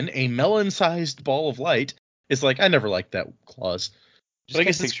companion, a melon-sized ball of light, is like, I never liked that clause. Just I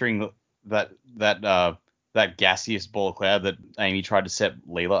guess picturing that gaseous ball of cloud that Amy tried to set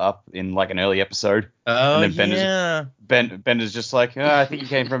Leela up in like an early episode. Oh, and then yeah. Bender's just like, I think you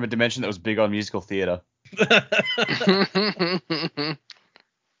came from a dimension that was big on musical theater.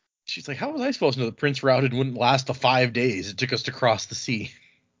 She's like, how was I supposed to know that Prince Raoden wouldn't last the 5 days it took us to cross the sea?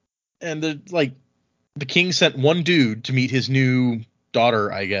 And the king sent one dude to meet his new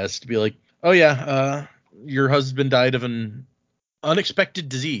daughter, I guess, to be like, oh yeah, your husband died of an unexpected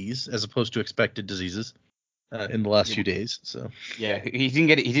disease as opposed to expected diseases in the last few days. So yeah, he didn't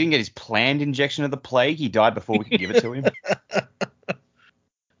get his planned injection of the plague. He died before we could give it to him.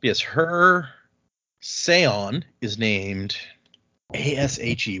 Yes, her Seon is named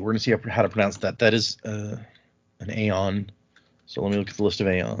Ashe. We're gonna see how to pronounce that. That is an Aeon. So let me look at the list of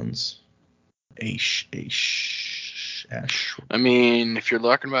Aeons. Ash. I mean, if you're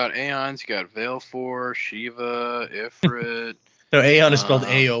talking about Aeons, you got Veilfor, Shiva, Ifrit. No, Aeon is spelled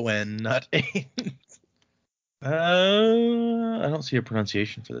Aon, not A. I don't see a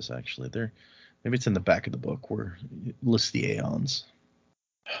pronunciation for this actually. Maybe it's in the back of the book where it lists the Aeons.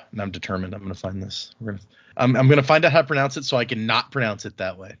 And I'm determined. I'm going to find this. I'm going to find out how to pronounce it so I can not pronounce it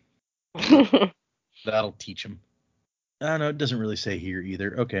that way. That'll teach him. No, it doesn't really say here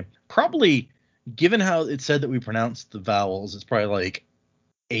either. Okay. Probably, given how it said that we pronounced the vowels, it's probably like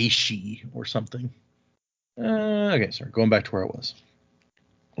Aishi or something. Okay, sorry. Going back to where I was.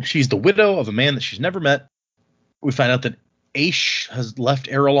 She's the widow of a man that she's never met. We find out that Aish has left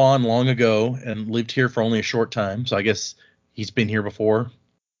Erelon long ago and lived here for only a short time. So I guess he's been here before.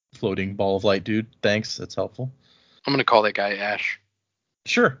 Floating ball of light dude. Thanks. That's helpful. I'm going to call that guy Ash.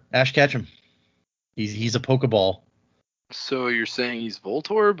 Sure. Ash Ketchum. He's a Pokeball. So you're saying he's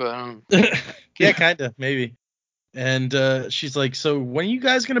Voltorb? Yeah, kind of. Maybe. And she's like, so when are you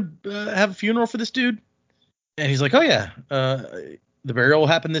guys going to have a funeral for this dude? And he's like, oh, yeah. The burial will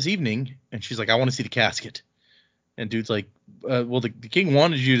happen this evening. And she's like, I want to see the casket. And dude's like, well, the king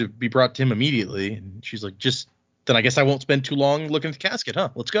wanted you to be brought to him immediately. And she's like, then I guess I won't spend too long looking at the casket,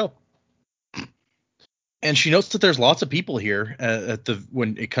 huh? Let's go. And she notes that there's lots of people here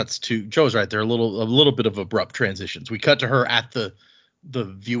when it cuts to Joe's right. There are a little bit of abrupt transitions. We cut to her at the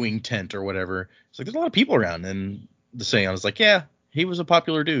viewing tent or whatever. It's like there's a lot of people around, and the Scion is like, yeah, he was a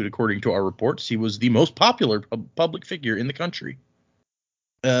popular dude according to our reports. He was the most popular public figure in the country.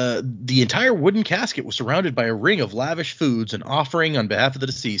 The entire wooden casket was surrounded by a ring of lavish foods and offering on behalf of the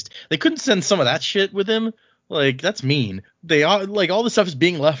deceased. They couldn't send some of that shit with him. Like, that's mean. They all the stuff is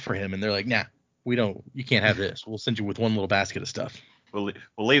being left for him, and they're like, nah, you can't have this. We'll send you with one little basket of stuff. We'll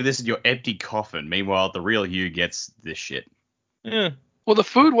leave this in your empty coffin. Meanwhile, the real you gets this shit. Yeah. Well, the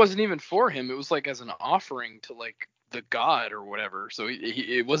food wasn't even for him. It was like as an offering to like the god or whatever. So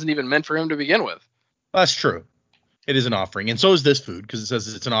it wasn't even meant for him to begin with. That's true. It is an offering, and so is this food because it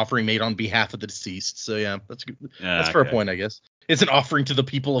says it's an offering made on behalf of the deceased. So yeah, that's good. That's fair point, I guess. It's an offering to the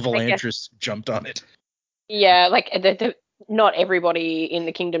people of Elantris jumped on it. Yeah, like not everybody in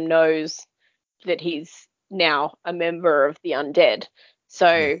the kingdom knows that he's now a member of the undead.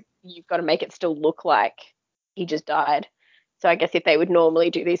 So you've got to make it still look like he just died. So I guess if they would normally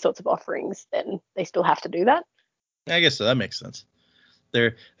do these sorts of offerings, then they still have to do that. I guess so. That makes sense.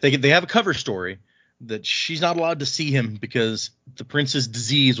 They have a cover story that she's not allowed to see him because the prince's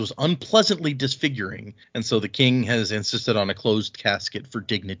disease was unpleasantly disfiguring, and so the king has insisted on a closed casket for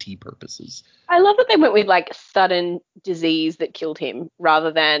dignity purposes. I love that they went with like sudden disease that killed him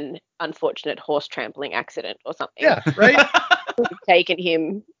rather than unfortunate horse trampling accident or something. Yeah, right? Would have taken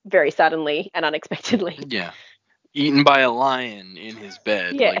him very suddenly and unexpectedly. Yeah. Eaten by a lion in his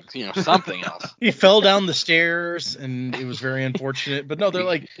bed. Yeah. Like, something else. He fell down the stairs, and it was very unfortunate. But no, they're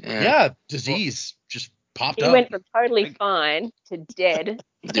like, disease just popped up. He went from totally fine to dead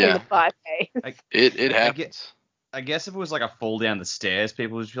in the 5 days. It happens. I guess if it was like a fall down the stairs,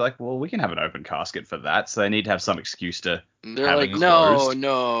 people would be like, well, we can have an open casket for that. So they need to have some excuse to They're have like, it closed.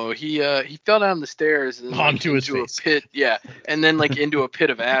 no, he fell down the stairs and then Onto his face. a pit, and then like into a pit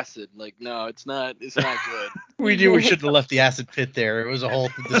of acid. Like, no, it's not good. We shouldn't have left the acid pit there. It was a whole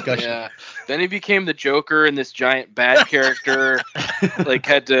discussion. Yeah. Then he became the Joker, and this giant bat character like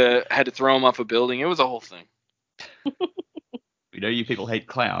had to throw him off a building. It was a whole thing. We know you people hate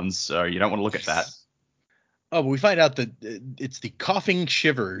clowns, so you don't want to look at that. Oh, but we find out that it's the coughing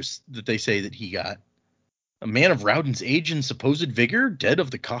shivers that they say that he got. A man of Rowden's age and supposed vigor, dead of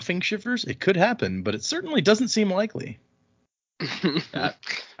the coughing shivers? It could happen, but it certainly doesn't seem likely. I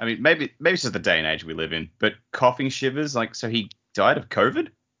mean, maybe it's just the day and age we live in, but coughing shivers, like, so he died of COVID?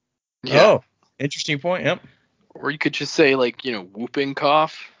 Yeah. Oh, interesting point, yep. Or you could just say, like, whooping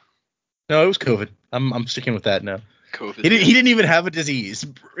cough. No, it was COVID. I'm sticking with that now. COVID. He didn't even have a disease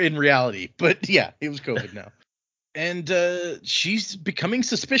in reality, but yeah, it was COVID now. And she's becoming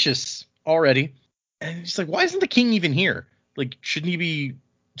suspicious already. And she's like, why isn't the king even here? Like, shouldn't he be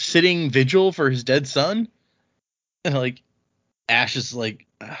sitting vigil for his dead son? And like, Ash is like,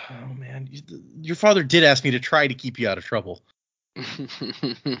 oh man, your father did ask me to try to keep you out of trouble.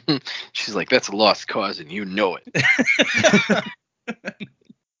 She's like, that's a lost cause and you know it.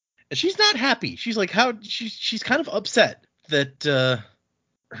 And she's not happy. She's like, she's kind of upset that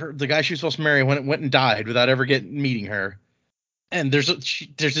the guy she was supposed to marry went and died without ever meeting her. And there's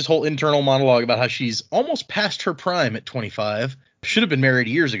this whole internal monologue about how she's almost past her prime at 25, should have been married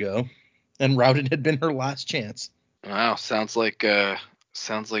years ago, and Rowden had been her last chance. Wow, sounds like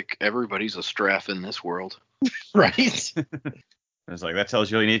everybody's a straff in this world. Right? It's like, that tells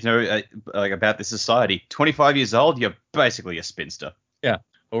you all you need to know like about this society. 25 years old, you're basically a spinster. Yeah,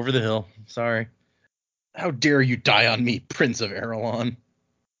 over the hill. Sorry. How dare you die on me, Prince of Erelon?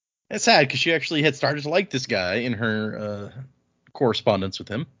 It's sad because she actually had started to like this guy in her correspondence with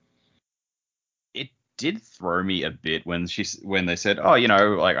him. It did throw me a bit when they said, oh,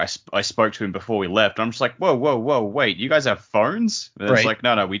 like I spoke to him before we left. I'm just like, whoa, wait, you guys have phones? And it's Right. like,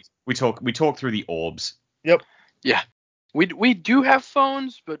 no, we talk through the orbs. Yep. Yeah. We do have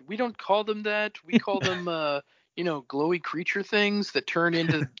phones, but we don't call them that. We call them glowy creature things that turn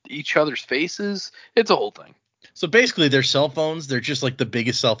into each other's faces. It's a whole thing. So basically, their cell phones, they're just like the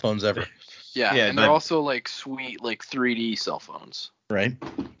biggest cell phones ever. Yeah, Yeah, and they're also like sweet, like 3D cell phones. Right.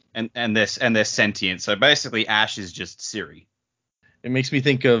 And they're sentient. So basically, Ash is just Siri. It makes me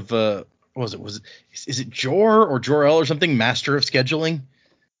think of is it Jor or Jor-El or something? Master of scheduling.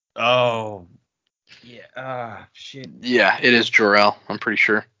 Oh, yeah. Shit. Yeah, it is Jor-El, I'm pretty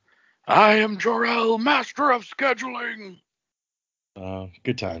sure. I am Jor-El, master of scheduling.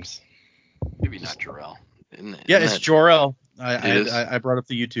 Good times. Maybe not Jor-El. Yeah, it's Jor-El. It is? I brought up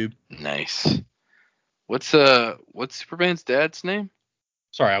the YouTube. Nice. What's Superman's dad's name?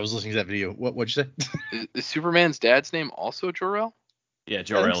 Sorry, I was listening to that video. What'd you say? Is Superman's dad's name also Jor-El? Yeah,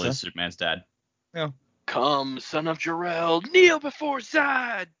 Jor-El so. is Superman's dad. Yeah. Come, son of Jor-El, kneel before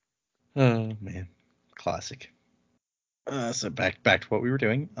Zod. Oh man, classic. So back to what we were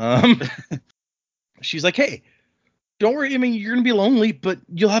doing. She's like, hey, don't worry. I mean, you're gonna be lonely, but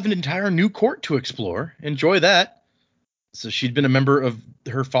you'll have an entire new court to explore. Enjoy that. So she'd been a member of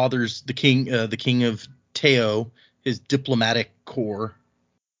her father's, the king of Teo, his diplomatic corps.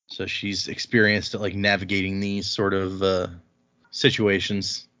 So she's experienced at like navigating these sort of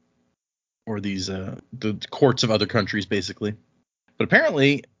situations, or these the courts of other countries, basically. But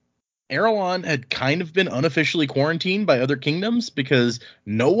apparently, Erelon had kind of been unofficially quarantined by other kingdoms because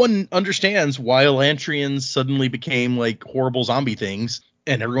no one understands why Elantrians suddenly became like horrible zombie things,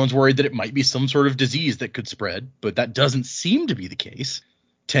 and everyone's worried that it might be some sort of disease that could spread, but that doesn't seem to be the case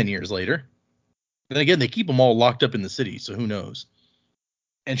 10 years later. Then again, they keep them all locked up in the city, so who knows?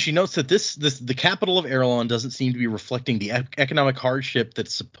 And she notes that the capital of Erelon doesn't seem to be reflecting the economic hardship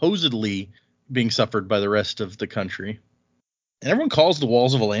that's supposedly being suffered by the rest of the country. And everyone calls the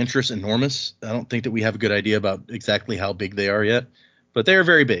walls of Elantris enormous. I don't think that we have a good idea about exactly how big they are yet, but they are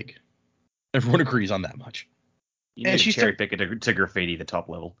very big. Everyone agrees on that much. You need to cherry pick it to graffiti the top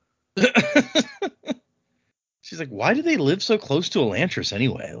level. She's like, why do they live so close to Elantris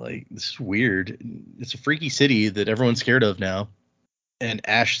anyway? Like, this is weird. It's a freaky city that everyone's scared of now. And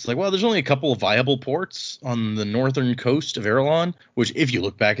Ash is like, well, there's only a couple of viable ports on the northern coast of Erelon, which, if you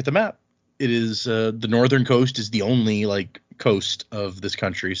look back at the map, it is the northern coast is the only like coast of this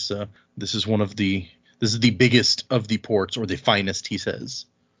country. So this is the biggest of the ports, or the finest, he says.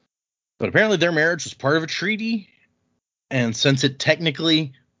 But apparently their marriage was part of a treaty, and since it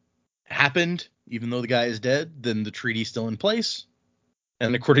technically happened, even though the guy is dead, then the treaty's still in place.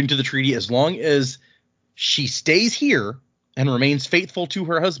 And according to the treaty, as long as she stays here and remains faithful to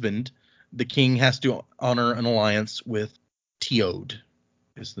her husband, the king has to honor an alliance with Teod,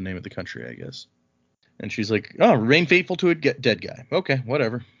 is the name of the country, I guess. And she's like, oh, remain faithful to a dead guy. Okay,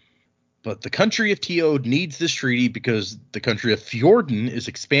 whatever. But the country of Teod needs this treaty because the country of Fjorden is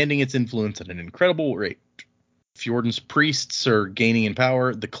expanding its influence at an incredible rate. Fjorden's priests are gaining in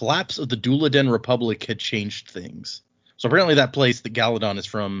power. The collapse of the Duladen Republic had changed things. So apparently that place that Galadon is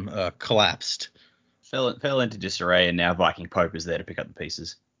from collapsed. Fell into disarray, and now Viking Pope is there to pick up the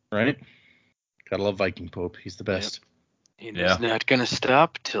pieces. Right? Gotta love Viking Pope. He's the best. Yep. It's not going to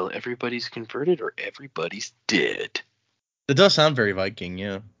stop till everybody's converted or everybody's dead. That does sound very Viking,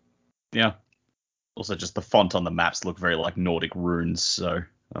 yeah. Yeah. Also, just the font on the maps look very like Nordic runes, so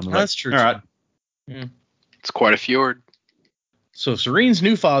That's true. All right. Yeah. It's quite a fjord. So Serene's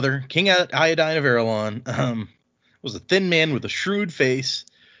new father, King Iodine of Erelon, was a thin man with a shrewd face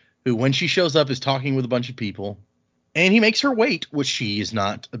who, when she shows up, is talking with a bunch of people. And he makes her wait, which she is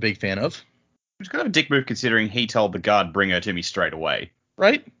not a big fan of. Which is kind of a dick move considering he told the guard, bring her to me straight away.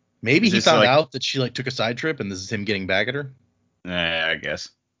 Right? Maybe he found like, out that she like took a side trip and this is him getting back at her. I guess.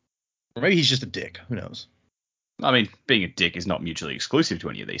 Or maybe he's just a dick. Who knows? I mean, being a dick is not mutually exclusive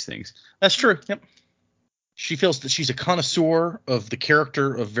to any of these things. That's true. Yep. She feels that she's a connoisseur of the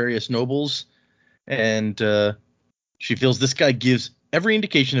character of various nobles, and she feels this guy gives every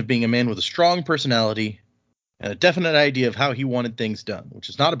indication of being a man with a strong personality and a definite idea of how he wanted things done, which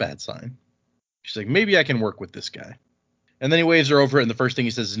is not a bad sign. She's like, maybe I can work with this guy. And then he waves her over, and the first thing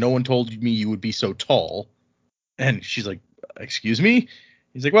he says is, no one told me you would be so tall. And she's like, excuse me?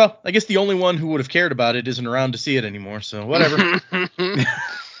 He's like, well, I guess the only one who would have cared about it isn't around to see it anymore, so whatever.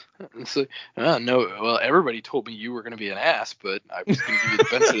 So, no, well, everybody told me you were going to be an ass, but I was going to give you the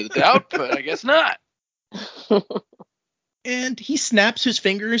benefit of the doubt, but I guess not. And he snaps his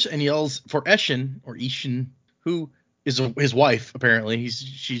fingers and yells for Eshin, or Ishin, who is his wife, apparently.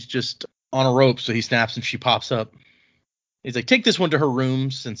 She's just on a rope, so he snaps and she pops up. He's like, take this one to her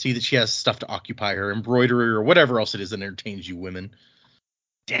rooms and see that she has stuff to occupy her, embroidery or whatever else it is that entertains you women.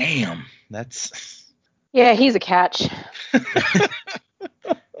 Damn, that's... Yeah, he's a catch.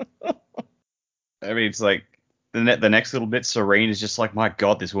 I mean, it's like the next little bit, Serene is just like, my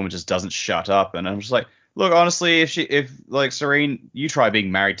God, this woman just doesn't shut up. And I'm just like, look, honestly, if like Serene, you try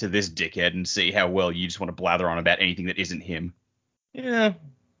being married to this dickhead and see how well you just want to blather on about anything that isn't him. Yeah,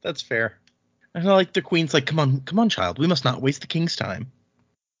 that's fair. And like the queen's like, come on, child, we must not waste the king's time.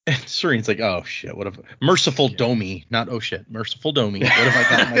 And Serene's like, oh shit, what have merciful Domi, not oh shit, merciful Domi. What have I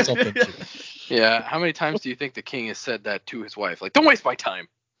gotten myself into? Yeah, how many times do you think the king has said that to his wife? Like, don't waste my time.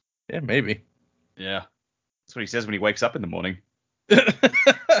 Yeah, maybe. Yeah. That's what he says when he wakes up in the morning.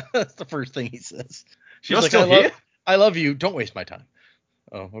 That's the first thing he says. She's You're like, still here? I love you. Don't waste my time.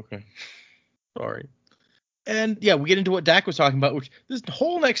 Oh, okay. Sorry. And yeah, we get into what Dak was talking about, which this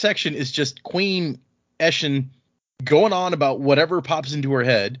whole next section is just Queen Eshin going on about whatever pops into her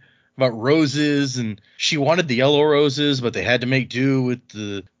head about roses, and she wanted the yellow roses, but they had to make do with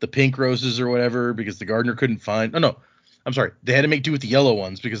the pink roses or whatever because the gardener couldn't find. Oh no, I'm sorry. They had to make do with the yellow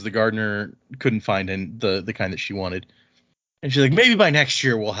ones because the gardener couldn't find the kind that she wanted. And she's like, maybe by next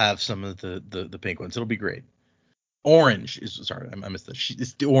year we'll have some of the pink ones. It'll be great. Orange is, sorry, I missed that.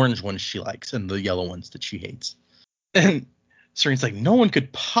 It's the orange ones she likes and the yellow ones that she hates. And Serene's like, no one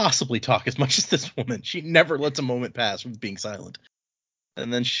could possibly talk as much as this woman. She never lets a moment pass with being silent.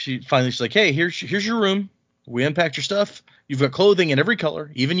 And then she's like, hey, here's your room. We unpacked your stuff. You've got clothing in every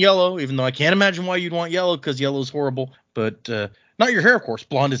color, even yellow, even though I can't imagine why you'd want yellow because yellow's horrible. But not your hair, of course.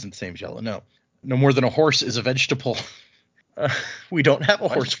 Blonde isn't the same as yellow. No more than a horse is a vegetable. We don't have a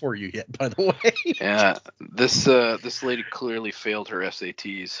horse for you yet, by the way. Yeah, this lady clearly failed her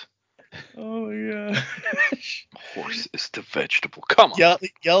SATs. Oh yeah. Horse is to vegetable. Come on. Yeah,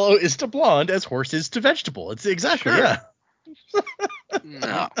 yellow is to blonde as horse is to vegetable. It's exactly, Sure. yeah.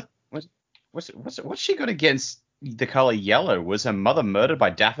 No. What's she got against the color yellow? Was her mother murdered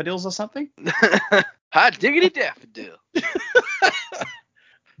by daffodils or something? Hot diggity daffodil.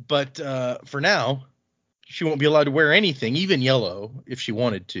 But for now, she won't be allowed to wear anything, even yellow, if she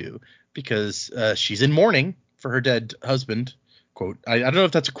wanted to, because she's in mourning for her dead husband. Quote, I don't know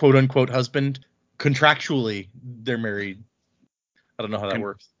if that's a quote unquote husband. Contractually, they're married. I don't know how that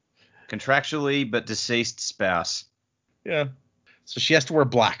works. Contractually, but deceased spouse. Yeah. So she has to wear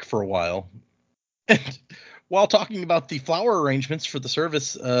black for a while. And while talking about the flower arrangements for the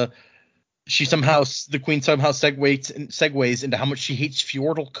service, the queen somehow segues into how much she hates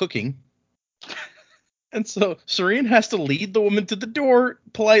fjordal cooking. And so Serene has to lead the woman to the door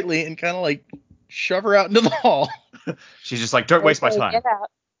politely and kind of like shove her out into the hall. She's just like, don't waste my time. Get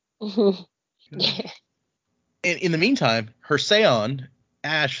out. Yeah. And in the meantime, her Seon,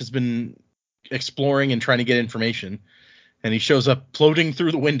 Ash, has been exploring and trying to get information. And he shows up floating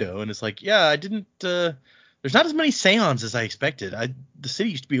through the window and is like, yeah, I didn't, there's not as many Seons as I expected. The city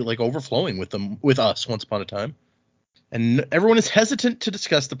used to be like overflowing with us once upon a time. And everyone is hesitant to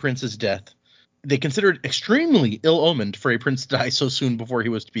discuss the prince's death. They consider it extremely ill-omened for a prince to die so soon before he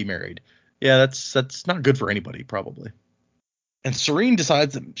was to be married. Yeah, that's not good for anybody, probably. And Serene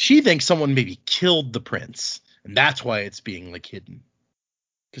decides that she thinks someone maybe killed the prince, and that's why it's being like hidden.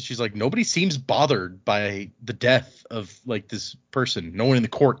 Because she's like, nobody seems bothered by the death of like this person. No one in the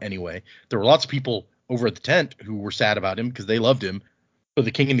court, anyway. There were lots of people over at the tent who were sad about him because they loved him, but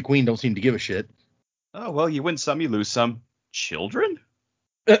the king and the queen don't seem to give a shit. Oh, well, you win some, you lose some. Children?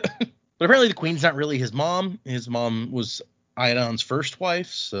 But apparently the queen's not really his mom. His mom was Iodon's first wife,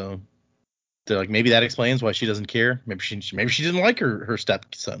 so they're like, maybe that explains why she doesn't care. Maybe she didn't like her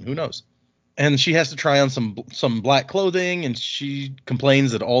stepson. Who knows? And she has to try on some black clothing, and she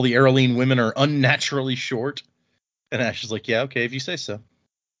complains that all the Aeroline women are unnaturally short. And Ash is like, yeah, okay, if you say so.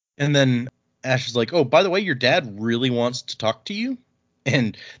 And then Ash is like, oh, by the way, your dad really wants to talk to you,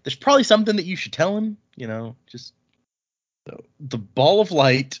 and there's probably something that you should tell him. Just the ball of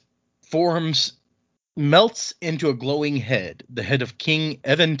light melts into a glowing head, the head of King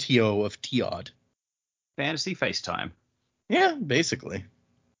Eventio of Tiod. Fantasy FaceTime. Yeah, basically.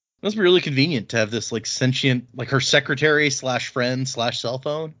 It must be really convenient to have this like sentient, like her secretary /friend /cell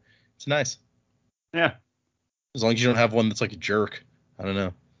phone. It's nice. Yeah. As long as you don't have one that's like a jerk. I don't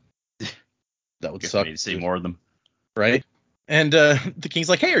know. That would Guess suck. we need to see more of them. Right? And the king's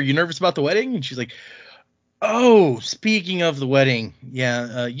like, hey, are you nervous about the wedding? And she's like, oh, speaking of the wedding,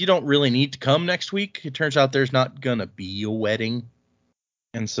 yeah, you don't really need to come next week. It turns out there's not gonna be a wedding.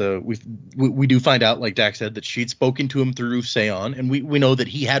 And so we do find out, like Dak said, that she'd spoken to him through Seon, and we know that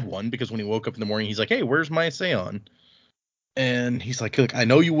he had one because when he woke up in the morning, he's like, hey, where's my Seon? And he's like, look, I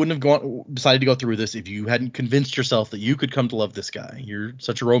know you wouldn't have decided to go through this if you hadn't convinced yourself that you could come to love this guy. You're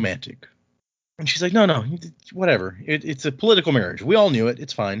such a romantic. And she's like, no, whatever. It's a political marriage. We all knew it.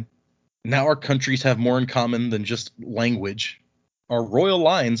 It's fine. Now our countries have more in common than just language. Our royal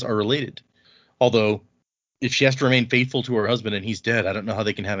lines are related. Although, if she has to remain faithful to her husband and he's dead, I don't know how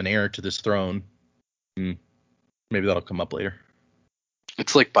they can have an heir to this throne. Maybe that'll come up later.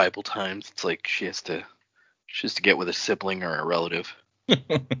 It's like Bible times. It's like she has to get with a sibling or a relative.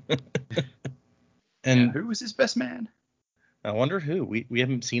 And who was his best man? I wonder who. We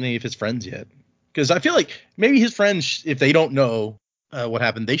haven't seen any of his friends yet. Because I feel like maybe his friends, if they don't know what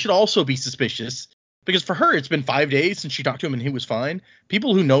happened, they should also be suspicious. Because for her, it's been 5 days since she talked to him and he was fine.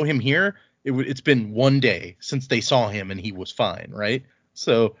 People who know him here, it's been 1 day since they saw him and he was fine, right?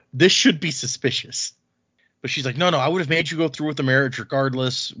 So this should be suspicious. But she's like, no, I would have made you go through with the marriage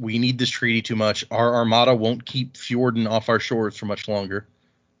regardless. We need this treaty too much. Our armada won't keep fjording off our shores for much longer.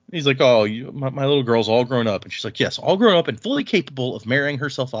 He's like, oh, my little girl's all grown up. And she's like, yes, all grown up and fully capable of marrying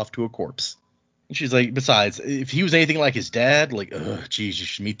herself off to a corpse. And she's like, besides, if he was anything like his dad, like, geez, you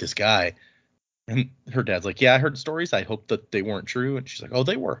should meet this guy. And her dad's like, yeah, I heard stories. I hope that they weren't true. And she's like, oh,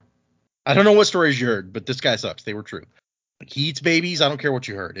 they were. I don't know what stories you heard, but this guy sucks. They were true. Like, he eats babies. I don't care what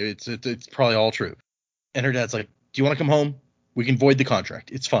you heard. It's probably all true. And her dad's like, do you want to come home? We can void the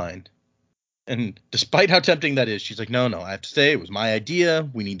contract. It's fine. And despite how tempting that is, she's like, no, I have to stay. It was my idea.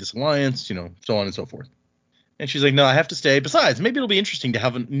 We need this alliance, so on and so forth. And she's like, no, I have to stay. Besides, maybe it'll be interesting to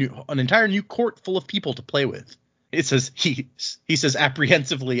have an entire new court full of people to play with. It says, he says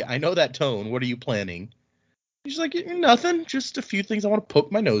apprehensively, I know that tone. What are you planning? She's like, nothing. Just a few things I want to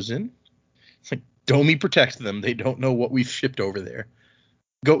poke my nose in. It's like, Domi protect them. They don't know what we've shipped over there.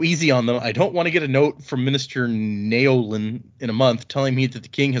 Go easy on them. I don't want to get a note from Minister Naolin in a month telling me that the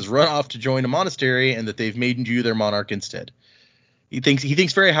king has run off to join a monastery and that they've made you their monarch instead. He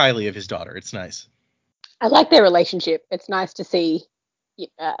thinks very highly of his daughter. It's nice. I like their relationship. It's nice to see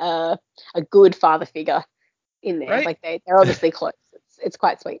a good father figure in there. Right? Like they're obviously close. It's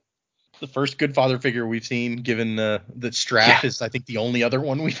quite sweet. The first good father figure we've seen, given that Straff is, I think, the only other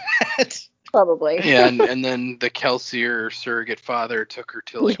one we've had. Probably. Yeah, and then the Kelsier surrogate father took her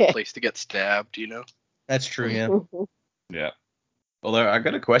to a place to get stabbed, That's true, yeah. Yeah. Although I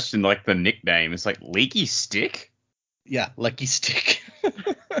got a question, like the nickname is like Leaky Stick? Yeah, Lucky Stick.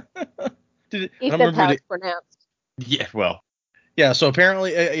 If that's how it's pronounced. Yeah, well. Yeah, so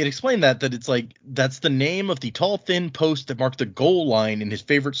apparently it explained that it's like that's the name of the tall, thin post that marked the goal line in his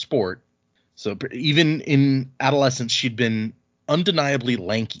favorite sport. So even in adolescence, she'd been undeniably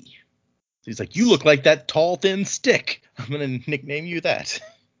lanky. So he's like, you look like that tall, thin stick. I'm going to nickname you that.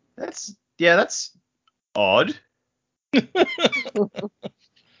 That's odd.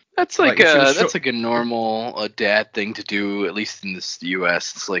 That's like a normal dad thing to do, at least in the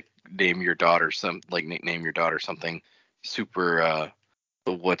U.S. It's like nickname your daughter something super.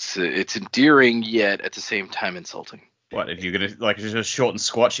 It's endearing yet at the same time insulting. What, if you're gonna just short and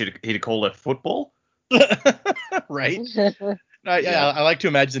squat, he'd call it football? Right? I like to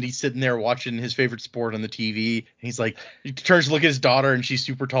imagine that he's sitting there watching his favorite sport on the TV. And he's like, he turns to look at his daughter and she's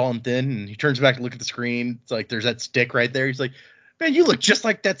super tall and thin. And he turns back to look at the screen. It's like, there's that stick right there. He's like, man, you look just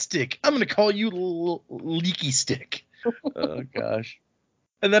like that stick. I'm going to call you Leaky Stick. Oh, gosh.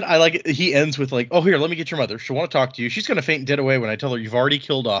 And then I like it. He ends with like, oh, here, let me get your mother. She'll want to talk to you. She's going to faint dead away when I tell her you've already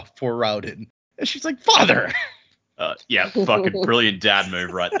killed off poor Rowden. And she's like, father. Yeah, fucking brilliant dad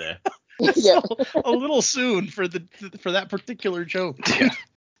move right there. Yeah. A little soon for that particular joke. Yeah.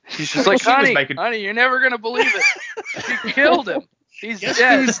 She's just like, honey, you're never gonna believe it. She killed him. He's Guess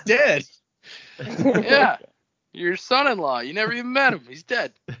dead. who's dead? Yeah, your son-in-law. You never even met him. He's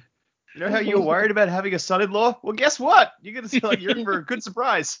dead. You know how you were worried about having a son-in-law? Well, guess what? You're you're in for a good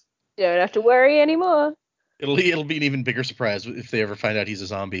surprise. Don't have to worry anymore. It'll be an even bigger surprise if they ever find out he's a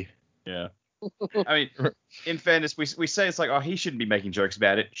zombie. Yeah. I mean, in fairness, we say it's like, oh, he shouldn't be making jokes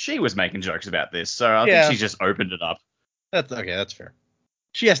about it. She was making jokes about this, so I think she's just opened it up. That's okay. That's fair.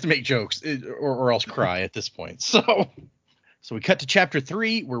 She has to make jokes or else cry at this point. So we cut to chapter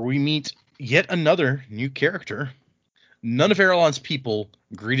 3 where we meet yet another new character. None of Erelon's people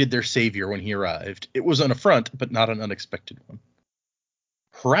greeted their savior when he arrived. It was an affront, but not an unexpected one.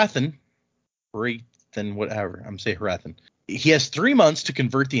 Hrathen, whatever, I'm saying Hrathen, He has 3 months to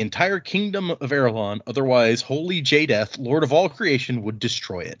convert the entire kingdom of Erelon, otherwise Holy Jadeath, Lord of all creation, would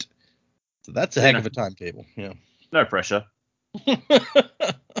destroy it. So that's a heck of a timetable. Yeah. No pressure.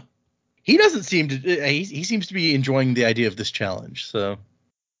 He doesn't seem to. He seems to be enjoying the idea of this challenge. So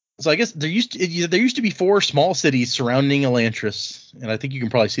I guess there used to be 4 small cities surrounding Elantris, and I think you can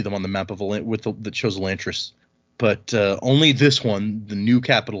probably see them on the map of that shows Elantris. But only this one, the new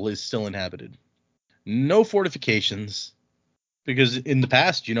capital, is still inhabited. No fortifications, because in the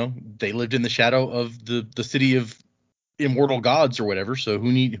past, they lived in the shadow of the city of immortal gods or whatever. So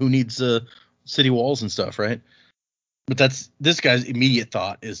who needs city walls and stuff, right? But this guy's immediate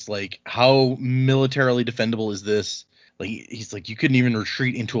thought is like, how militarily defendable is this? Like, he's like, you couldn't even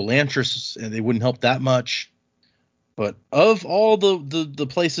retreat into Elantris, and they wouldn't help that much. But of all the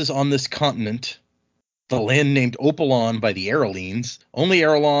places on this continent, the land named Opalon by the Erelines, only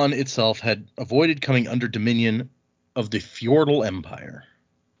Erelon itself had avoided coming under dominion of the Fjordal Empire.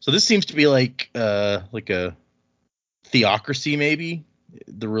 So this seems to be like a theocracy, maybe.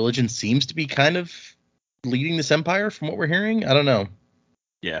 The religion seems to be kind of leading this empire, from what we're hearing. I don't know.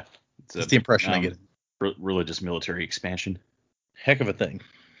 Yeah, That's the impression I get. Religious military expansion. Heck of a thing.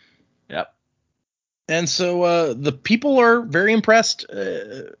 Yep. And so the people are very impressed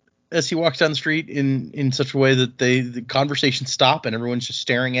as he walks down the street in such a way that the conversations stop and everyone's just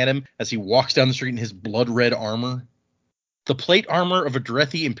staring at him as he walks down the street in his blood red armor, the plate armor of a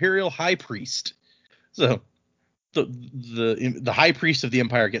Drethi Imperial High Priest. So the High Priest of the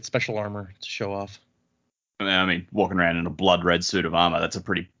Empire gets special armor to show off. I mean, walking around in a blood red suit of armor, that's a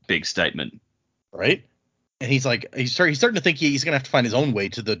pretty big statement. Right? And he's starting to think he's going to have to find his own way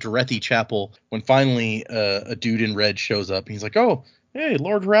to the Drethi Chapel when finally a dude in red shows up. And he's like, oh, hey,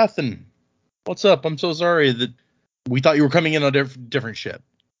 Lord Rathan, what's up? I'm so sorry that we thought you were coming in on a different ship.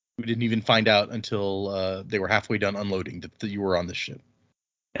 We didn't even find out until they were halfway done unloading that you were on this ship.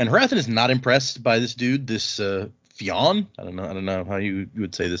 And Rathan is not impressed by this dude, this Fionn. I don't know how you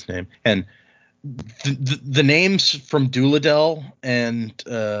would say this name. And the names from Duladel and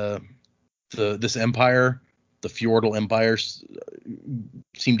this empire, the Fjordal empires,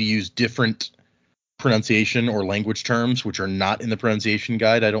 seem to use different pronunciation or language terms, which are not in the pronunciation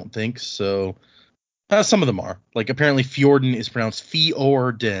guide, I don't think. So some of them are. Like, apparently Fjorden is pronounced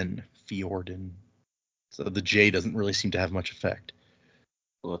Fjorden. So the J doesn't really seem to have much effect.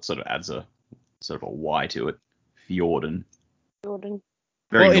 Well, that sort of adds a sort of a Y to it. Fjorden. Jordan.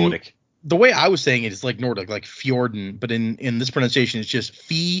 Very Nordic. The way I was saying it is like Nordic, like Fjorden, but in this pronunciation, it's just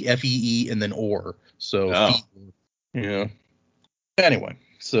Fee, F-E-E, and then or. So, yeah. Anyway,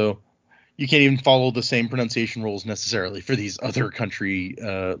 so you can't even follow the same pronunciation rules necessarily for these other country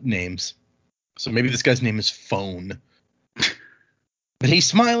names. So maybe this guy's name is Phone. But he's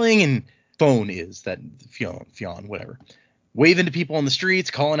smiling, and Phone is that Fionn, whatever. Waving to people on the streets,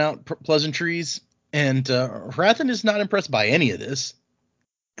 calling out pleasantries. And Rathan is not impressed by any of this.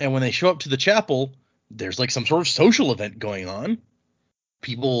 And when they show up to the chapel, there's like some sort of social event going on.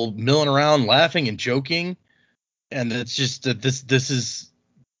 People milling around, laughing and joking. And it's just that this is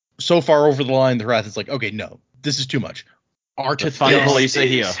so far over the line that Rathan's like, okay, no, this is too much. The fun police are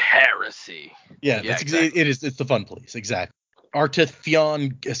here. Heresy. Yeah, exactly. It is. It's the fun police, exactly. Arteth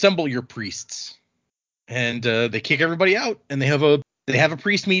Fionn, assemble your priests, and they kick everybody out, and they have a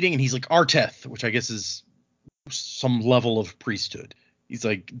priest meeting, and he's like, Arteth, which I guess is some level of priesthood. He's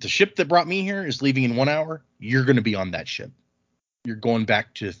like, the ship that brought me here is leaving in 1 hour. You're going to be on that ship. You're going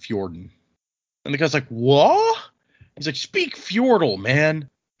back to Fjorden. And the guy's like, what? He's like, speak Fjordal, man.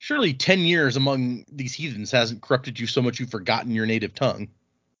 Surely 10 years among these heathens hasn't corrupted you so much you've forgotten your native tongue.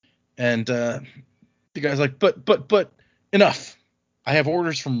 And the guy's like, but enough. I have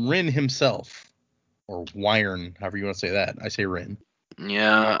orders from Rin himself. Or Wyrn, however you want to say that. I say Rin.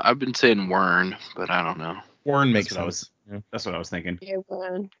 Yeah, I've been saying Wern, but I don't know. Wyrn makes sense. That's what I was thinking. Yeah,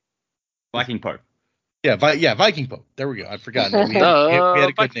 Wern. Viking Pope. Yeah, Viking Pope. There we go. I'd forgotten. We had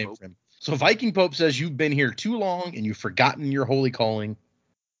a good name for him. So Viking Pope says you've been here too long and you've forgotten your holy calling.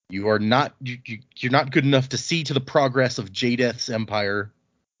 You are not you're not good enough to see to the progress of Jadeath's empire.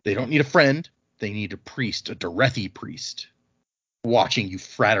 They don't need a friend. They need a priest, a Drethi priest, watching you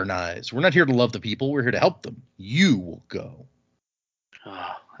fraternize. We're not here to love the people. We're here to help them. You will go.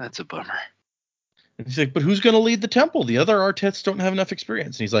 Oh, that's a bummer. And he's like, but who's going to lead the temple? The other Arteths don't have enough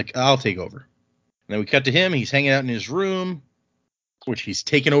experience. And he's like, I'll take over. And then we cut to him. He's hanging out in his room, which he's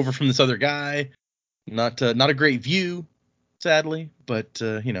taken over from this other guy. Not a great view, sadly, but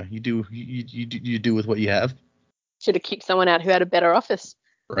you do with what you have. Should have kicked someone out who had a better office.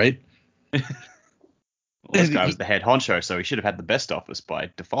 Right? Well, this guy was the head honcho, so he should have had the best office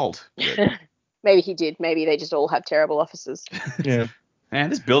by default. But Maybe he did. Maybe they just all have terrible officers. Yeah. Man,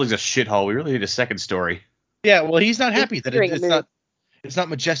 this building's a shithole. We really need a second story. Yeah, well, he's not happy that Considering a it's not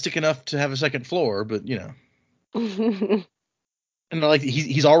majestic enough to have a second floor, but move. and like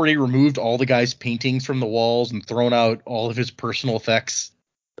he's already removed all the guy's paintings from the walls and thrown out all of his personal effects.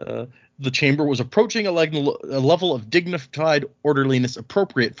 The chamber was approaching a level of dignified orderliness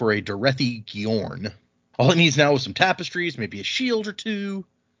appropriate for a Dorethi Giorn. All it needs now is some tapestries, maybe a shield or two.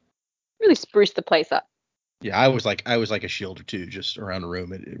 Really spruce the place up. Yeah, I was like a shield or two just around a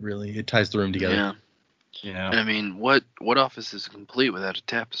room. It ties the room together. Yeah. Yeah. I mean, what office is complete without a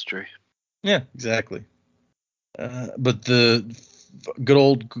tapestry? Yeah, exactly. But the good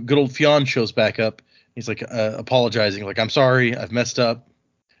old Fionn shows back up. He's like apologizing, like, I'm sorry, I've messed up.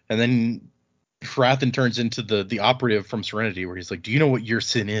 And then Hrathen turns into the operative from Serenity, where he's like, do you know what your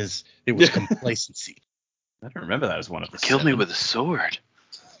sin is? It was complacency. I don't remember that as one of the Killed me seven. with a sword.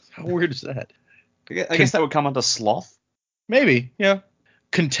 How weird is that? I guess that would come under sloth. Maybe, yeah.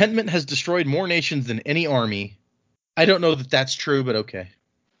 Contentment has destroyed more nations than any army. I don't know that that's true, but okay.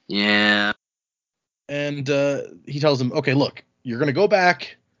 Yeah. And he tells him, okay, look, you're going to go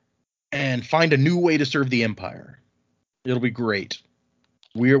back and find a new way to serve the Empire. It'll be great.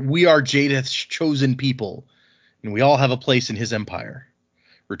 We are Jadeth's chosen people, and we all have a place in his empire.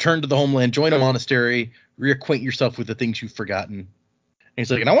 Return to the homeland, join a monastery, reacquaint yourself with the things you've forgotten. And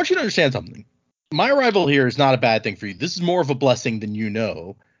he's like, and I want you to understand something. My arrival here is not a bad thing for you. This is more of a blessing than you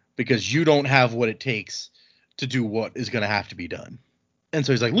know, because you don't have what it takes to do what is going to have to be done. And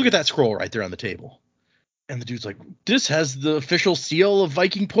so he's like, look at that scroll right there on the table. And the dude's like, this has the official seal of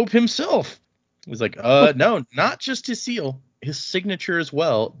Viking Pope himself. He's like, no, not just his seal, his signature as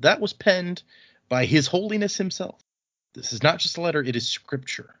well. That was penned by His Holiness himself. This is not just a letter, it is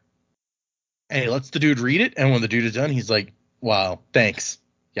scripture. And he lets the dude read it, and when the dude is done, he's like, wow, thanks.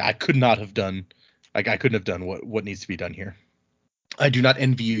 Yeah, I couldn't have done what needs to be done here. I do not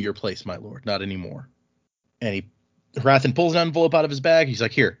envy you your place, my lord, not anymore. And Hrathen pulls an envelope out of his bag. He's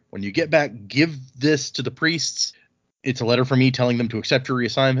like, here, when you get back, give this to the priests. It's a letter from me telling them to accept your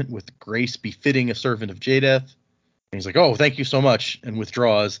reassignment with grace befitting a servant of Jadeth. And he's like, oh, thank you so much, and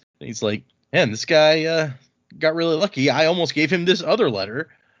withdraws. And he's like, man, this guy got really lucky. I almost gave him this other letter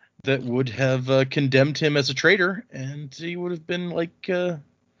that would have condemned him as a traitor, and he would have been, like,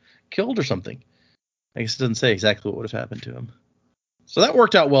 killed or something. I guess it doesn't say exactly what would have happened to him. So that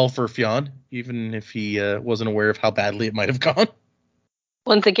worked out well for Fionn, even if he wasn't aware of how badly it might have gone.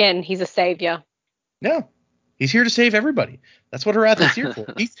 Once again, he's a savior. No, he's here to save everybody. That's what Hrathen's here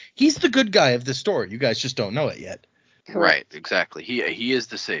for. He's the good guy of this story. You guys just don't know it yet. Right, exactly. He is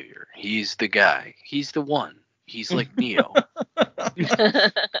the savior. He's the guy. He's the one. He's like Neo.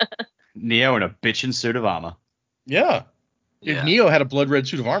 Neo in a bitchin' suit of armor. Yeah. If Yeah. Neo had a blood red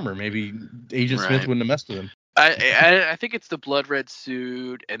suit of armor, maybe Agent Smith Right. wouldn't have messed with him. I think it's the blood red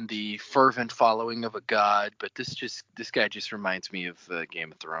suit and the fervent following of a god, but this guy just reminds me of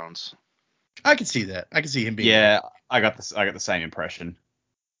Game of Thrones. I could see that. I could see him being. Yeah, I got the same impression.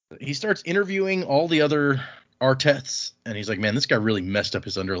 He starts interviewing all the other Arteths, and he's like, man, this guy really messed up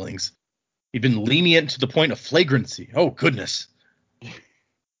his underlings. He'd been lenient to the point of flagrancy. Oh, goodness.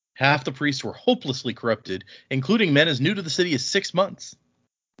 Half the priests were hopelessly corrupted, including men as new to the city as 6 months.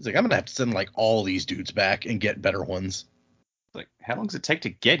 He's like, I'm going to have to send, like, all these dudes back and get better ones. Like, how long does it take to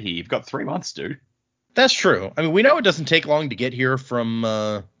get here? You've got 3 months, dude. That's true. I mean, we know it doesn't take long to get here from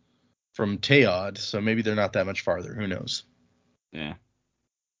Teod, so maybe they're not that much farther. Who knows? Yeah.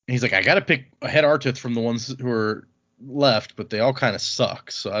 And he's like, I got to pick a head Arteth from the ones who are left, but they all kind of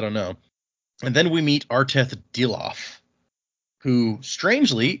suck, so I don't know. And then we meet Arteth Diloff, who,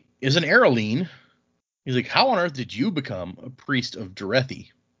 strangely, is an Araleen. He's like, how on earth did you become a priest of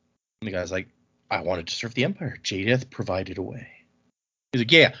Dorethi? And the guy's like, I wanted to serve the Empire. Jadeth provided a way. He's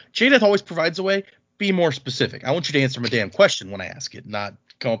like, yeah, Jadeth always provides a way. Be more specific. I want you to answer my damn question when I ask it, not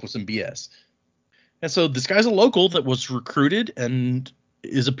come up with some BS. And so this guy's a local that was recruited and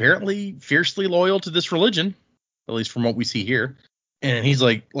is apparently fiercely loyal to this religion, at least from what we see here. And he's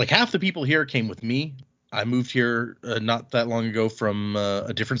like half the people here came with me. I moved here not that long ago from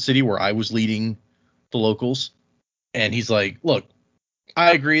a different city where I was leading the locals. And he's like, look,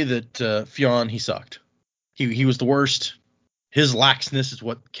 I agree that Fionn, he sucked. He was the worst. His laxness is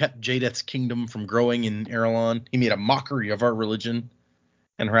what kept Jadeth's kingdom from growing in Erelon. He made a mockery of our religion.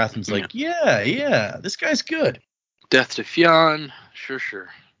 And Hrathen's like, yeah, this guy's good. Death to Fionn. Sure.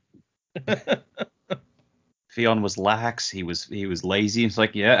 Fionn was lax. He was lazy. It's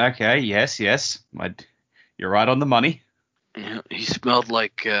like, yeah, okay, yes. You're right on the money. Yeah, he smelled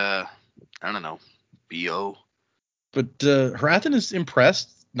like I don't know, BO. But Hrathen is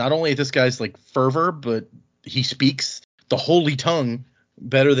impressed not only at this guy's like fervor, but he speaks the holy tongue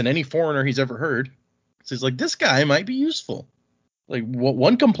better than any foreigner he's ever heard. So he's like, this guy might be useful. Like,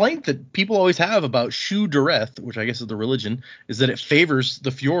 one complaint that people always have about Shu Dureth, which I guess is the religion, is that it favors the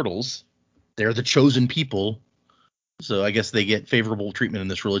Fjordals. They're the chosen people. So I guess they get favorable treatment in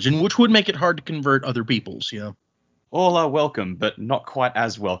this religion, which would make it hard to convert other peoples, you know. All are welcome, but not quite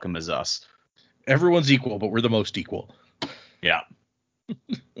as welcome as us. Everyone's equal, but we're the most equal. Yeah.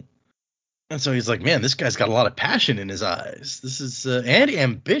 And so he's like, man, this guy's got a lot of passion in his eyes. This is, and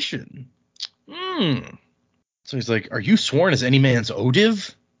ambition. So he's like, are you sworn as any man's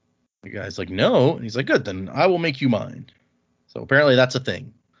Odiv? The guy's like, no. And he's like, good, then I will make you mine. So apparently that's a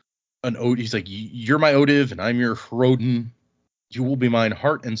thing. He's like, you're my Odiv and I'm your Hrodin. You will be mine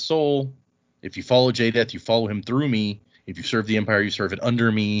heart and soul. If you follow Jadeath, you follow him through me. If you serve the Empire, you serve it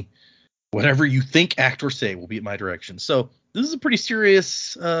under me. Whatever you think, act, or say will be at my direction. So this is a pretty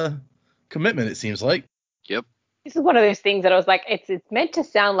serious commitment, it seems like. Yep. This is one of those things that I was like, it's meant to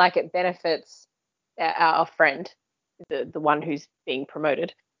sound like it benefits our friend, the one who's being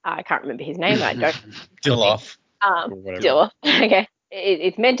promoted. I can't remember his name. I don't. Diloff. Or whatever. Diloff. Okay.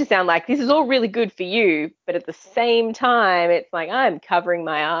 It's meant to sound like this is all really good for you, but at the same time, it's like I'm covering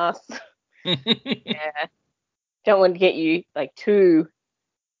my ass. Yeah. Don't want to get you like too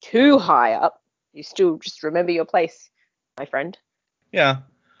high up. You still just remember your place, my friend. Yeah.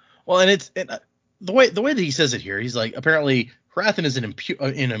 Well, and the way that he says it here, he's like, apparently Hrathen is an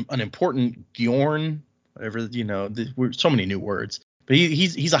important Gjorn, whatever, you know, so many new words, but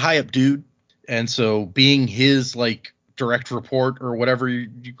he's a high up dude, and so being his like direct report or whatever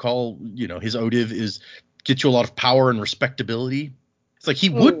you call, you know, his Odiv gets you a lot of power and respectability. It's like he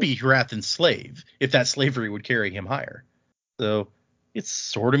would be Hrathen's slave if that slavery would carry him higher. So it's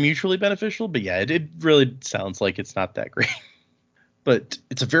sort of mutually beneficial, but yeah, it really sounds like it's not that great. But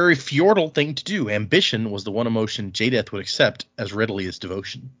it's a very Fjordal thing to do. Ambition was the one emotion Jadeath would accept as readily as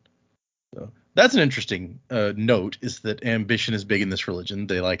devotion. So that's an interesting note, is that ambition is big in this religion.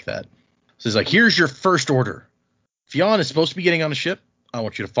 They like that. So he's like, here's your first order. Fionn is supposed to be getting on a ship. I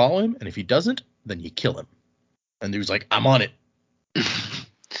want you to follow him, and if he doesn't, then you kill him. And dude's like, I'm on it.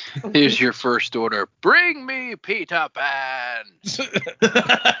 Here's your first order. Bring me Peter Pan.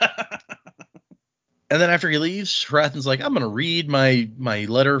 And then after he leaves, Hrathen's like, I'm going to read my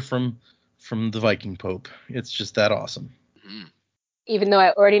letter from the Viking Pope. It's just that awesome. Even though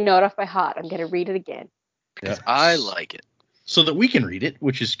I already know it off by heart, I'm going to read it again. Because I like it. So that we can read it,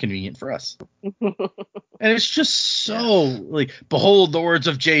 which is convenient for us. And it's just so, like, behold the words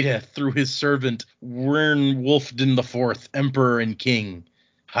of Jadeath through his servant Wyrn Wulfdin IV, Emperor and King,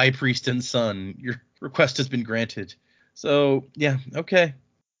 High Priest and Son. Your request has been granted. So, yeah, okay.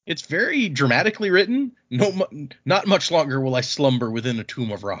 It's very dramatically written. Not much longer will I slumber within a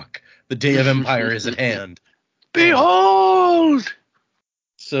tomb of rock. The day of empire is at hand. Behold!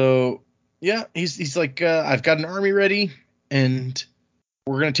 So, yeah, he's like, I've got an army ready, and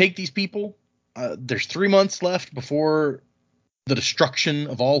we're going to take these people. There's 3 months left before the destruction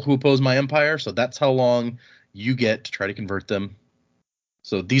of all who oppose my empire, so that's how long you get to try to convert them.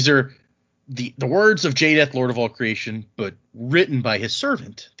 So these are the words of Jadeath, Lord of all creation, but written by his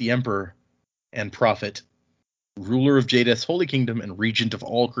servant, the Emperor and Prophet, ruler of Jadeath's holy kingdom and regent of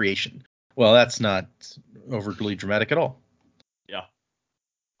all creation. Well, that's not overly dramatic at all. Yeah.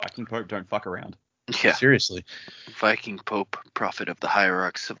 Viking Pope don't fuck around. Yeah. Seriously. Viking Pope, prophet of the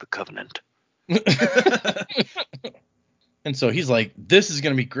hierarchs of the covenant. And so he's like, this is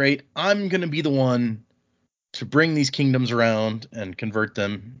going to be great. I'm going to be the one to bring these kingdoms around and convert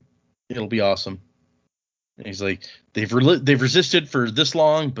them. It'll be awesome. And he's like, they've resisted for this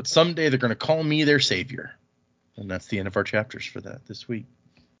long, but someday they're going to call me their savior. And that's the end of our chapters for that this week.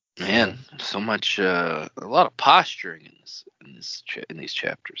 Man, so much, a lot of posturing in these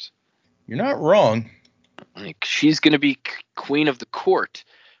chapters. You're not wrong. Like, she's going to be queen of the court.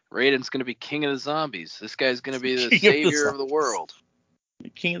 Raiden's going to be king of the zombies. This guy's going to be the savior of the world.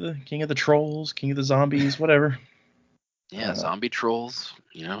 King of the trolls, king of the zombies, whatever. Yeah, zombie trolls.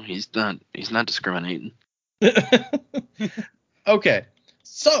 You know, he's not discriminating. Okay,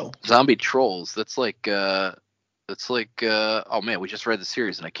 so Zombie trolls. That's like oh man, we just read the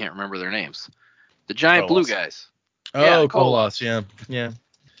series and I can't remember their names. The giant blue guys. Oh, Yeah, Koloss, yeah.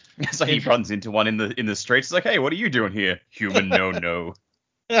 So he runs into one in the streets. He's like, hey, what are you doing here? Human, no.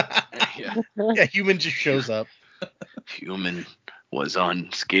 Yeah. Yeah, human just shows up. Human was on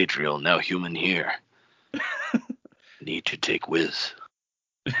Scadrial, now human here. Need to take whiz.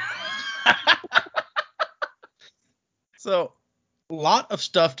 So, a lot of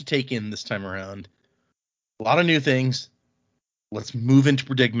stuff to take in this time around. A lot of new things. let's move into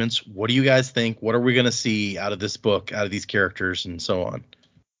predigments. What do you guys think? What are we going to see out of this book, out of these characters, and so on?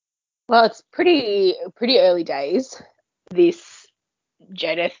 Well, it's pretty early days. This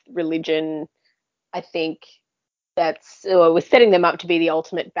Jadeth religion, I think we're setting them up to be the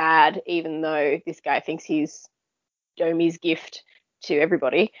ultimate bad, even though this guy thinks he's Domi's gift to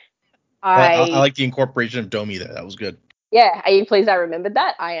everybody. I like the incorporation of Domi there. That was good. Yeah, are you pleased I remembered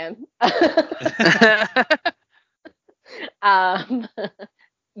that? I am.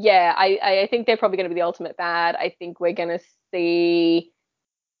 Yeah, I think they're probably going to be the ultimate bad. I think we're going to see,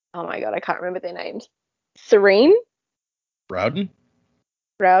 oh my god, I can't remember their names. Serene? Rowden?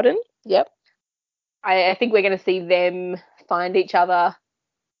 Yep. I think we're going to see them find each other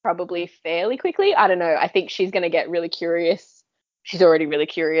probably fairly quickly. I don't know. I think she's going to get really curious. She's already really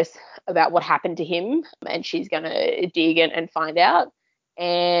curious about what happened to him, and she's going to dig in and find out.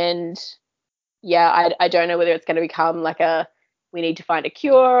 And yeah, I don't know whether it's going to become like we need to find a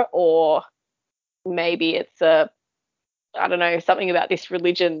cure, or maybe it's I don't know, something about this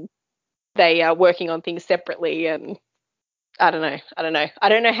religion. They are working on things separately, and I don't know. I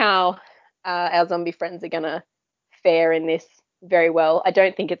don't know how our zombie friends are going to fare in this very well. I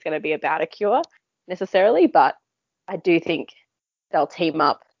don't think it's going to be about a cure necessarily, but I do think they'll team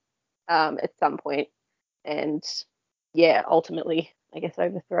up at some point and, yeah, ultimately, I guess,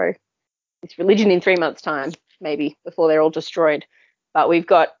 overthrow this religion in 3 months' time, maybe, before they're all destroyed. But we've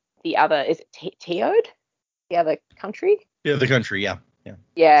got the other, is it Teod? The other country? Yeah, the country, yeah.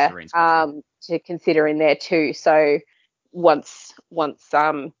 Yeah, Serene's country. to consider in there too. So once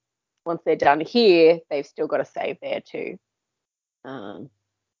they're done here, they've still got to save there too.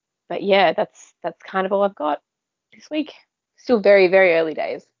 But yeah, that's kind of all I've got this week. Still very, very early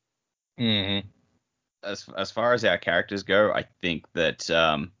days. Mm-hmm. As far as our characters go, I think that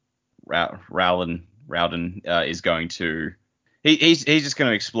Rowden is going to he's just going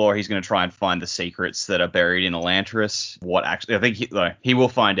to explore. He's going to try and find the secrets that are buried in Elantris. I think he will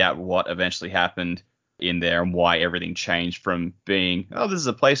find out what eventually happened in there and why everything changed from being, oh, this is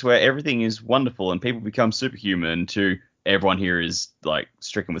a place where everything is wonderful and people become superhuman, to everyone here is like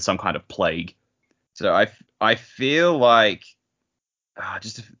stricken with some kind of plague. So I feel like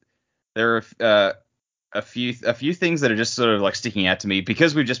there are a few things that are just sort of like sticking out to me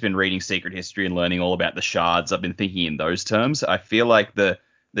because we've just been reading Secret History and learning all about the shards. I've been thinking in those terms. I feel like the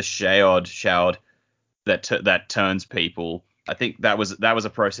shard that turns people. I think that was a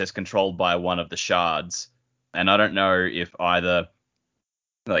process controlled by one of the shards, and I don't know if either,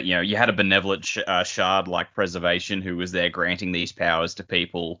 like, you know, you had a benevolent shard like Preservation who was there granting these powers to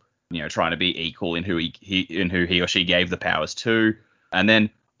people, you know, trying to be equal in who he or she gave the powers to, and then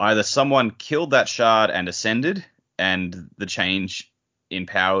either someone killed that shard and ascended, and the change in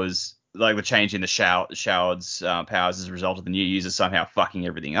powers, like the change in the shard's powers as a result of the new user somehow fucking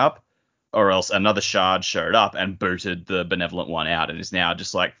everything up, or else another shard showed up and booted the benevolent one out and is now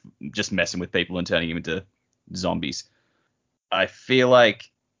just messing with people and turning them into zombies. I feel like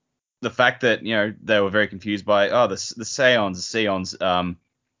the fact that, you know, they were very confused by, the Seons,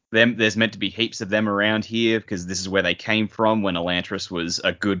 there's meant to be heaps of them around here because this is where they came from when Elantris was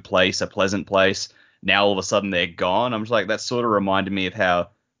a good place, a pleasant place. Now all of a sudden they're gone. I'm just like, that sort of reminded me of how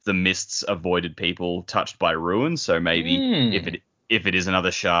the mists avoided people touched by ruin. So maybe if it is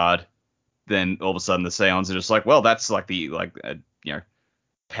another shard, then all of a sudden the Seons are just like, well, that's like you know,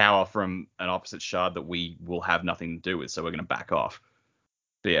 power from an opposite shard that we will have nothing to do with, so we're going to back off.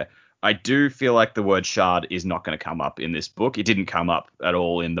 But yeah, I do feel like the word shard is not going to come up in this book. It didn't come up at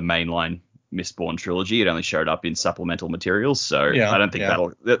all in the mainline Mistborn trilogy. It only showed up in supplemental materials, so I don't think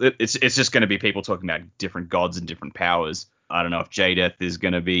it's just going to be people talking about different gods and different powers. I don't know if Jadeth is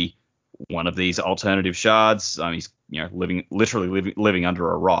going to be one of these alternative shards. He's, you know, living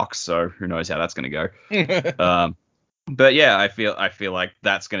under a rock, so who knows how that's going to go. But yeah, I feel like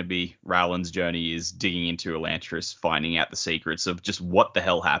that's going to be Rowland's journey, is digging into Elantris, finding out the secrets of just what the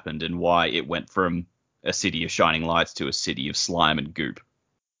hell happened and why it went from a city of shining lights to a city of slime and goop.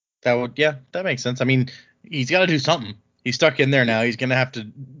 That makes sense. I mean, he's got to do something. He's stuck in there now. He's going to have to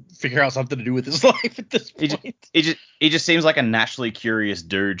figure out something to do with his life at this point. He just seems like a naturally curious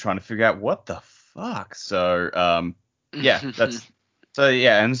dude trying to figure out what the fuck. So, and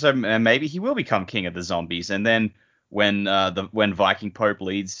maybe he will become king of the zombies, and then when Viking Pope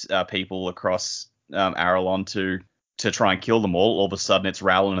leads people across Arelon to try and kill them all of a sudden it's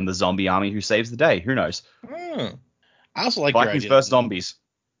Rowland and the zombie army who saves the day. Who knows? I also like Vikings versus zombies.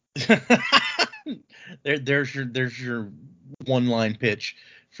 There's your one line pitch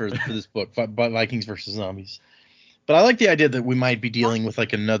for this book, Vikings versus zombies. But I like the idea that we might be dealing with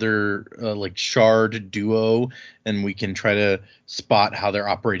like another like shard duo, and we can try to spot how they're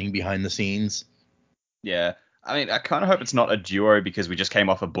operating behind the scenes. Yeah. I mean, I kind of hope it's not a duo because we just came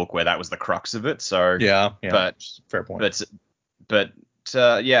off a book where that was the crux of it. So, Yeah. but Fair point. but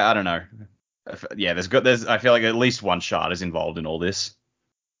yeah, I don't know. Yeah, there's I feel like at least one shard is involved in all this.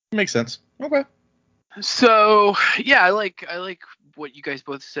 Makes sense. Okay. So yeah, I like what you guys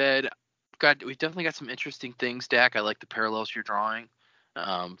both said. We definitely got some interesting things, Dak. I like the parallels you're drawing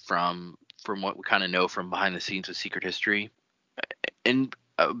from what we kind of know from behind the scenes with Secret History. And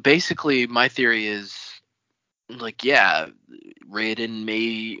basically, my theory is like, yeah, Raiden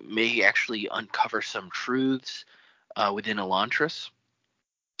may actually uncover some truths within Elantris.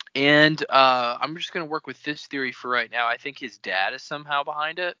 And I'm just gonna work with this theory for right now. I think his dad is somehow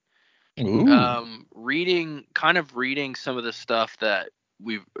behind it. Ooh. Reading some of the stuff that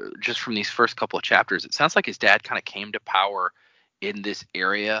we've just from these first couple of chapters, it sounds like his dad kind of came to power in this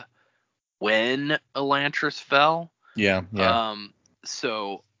area when Elantris fell. Yeah.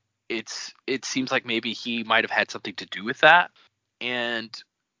 So it seems like maybe he might have had something to do with that. And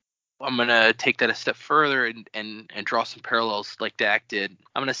I'm gonna take that a step further and draw some parallels like Dak did.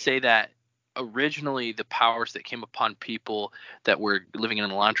 I'm gonna say that originally the powers that came upon people that were living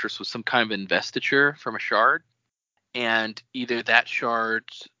in Elantris was some kind of investiture from a shard, and either that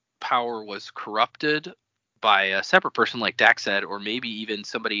shard's power was corrupted by a separate person like Dak said, or maybe even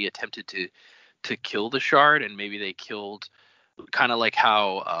somebody attempted to kill the shard, and maybe they killed, kind of like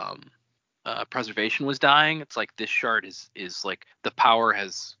how preservation was dying. It's like this shard is like the power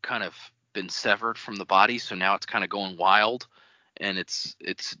has kind of been severed from the body, so now it's kind of going wild, and it's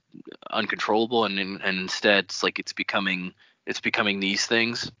uncontrollable, and instead it's like it's becoming these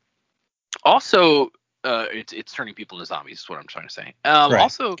things. Also, it's turning people into zombies. Is what I'm trying to say. Right.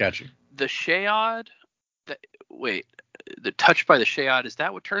 Also, Gotcha. the Shayad. The touched by the Shayad, is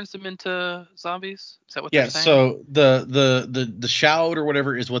that what turns them into zombies? Is that what they're saying? So the shout or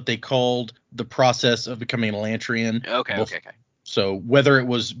whatever is what they called the process of becoming an Elantrian. Okay. So whether it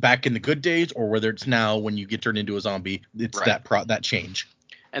was back in the good days or whether it's now when you get turned into a zombie, it's Right. that change.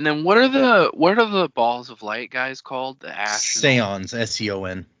 And then what are the balls of light guys called? The ash. Seons,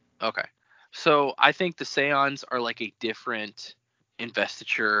 Seon. Okay. So I think the Seons are like a different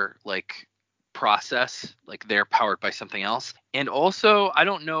investiture like process, like they're powered by something else. And also, I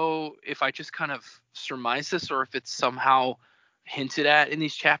don't know if I just kind of surmise this or if it's somehow hinted at in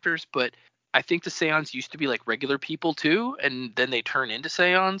these chapters, but I think the Seons used to be like regular people too, and then they turn into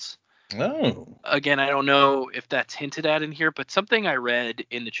Seons. Oh. Again, I don't know if that's hinted at in here, but something I read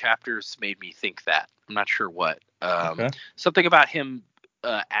in the chapters made me think that. I'm not sure what. Okay. Something about him,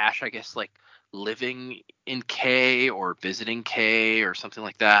 Ash, I guess, like living in K or visiting K or something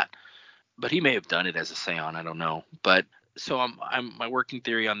like that. But he may have done it as a Seon. I don't know. But so my working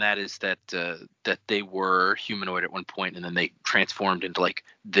theory on that is that that they were humanoid at one point, and then they transformed into like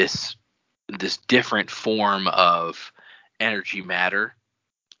this different form of energy matter.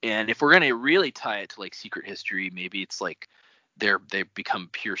 And if we're gonna really tie it to like secret history, maybe it's like they become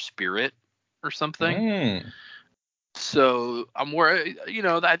pure spirit or something. Mm. So I'm more,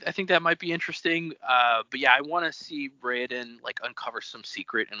 I think that might be interesting. But yeah, I want to see Raiden like uncover some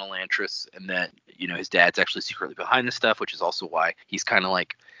secret in Elantris, and that his dad's actually secretly behind this stuff, which is also why he's kind of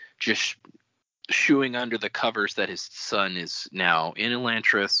like just shooing under the covers that his son is now in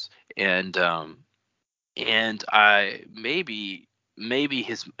Elantris, and I maybe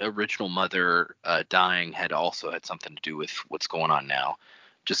his original mother dying had also had something to do with what's going on now.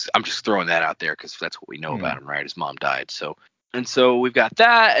 I'm just throwing that out there because that's what we know about him, right? His mom died. So we've got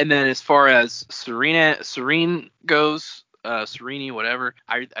that, and then as far as Serene goes, Serene, whatever,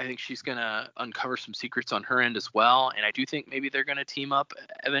 I think she's gonna uncover some secrets on her end as well, and I do think maybe they're gonna team up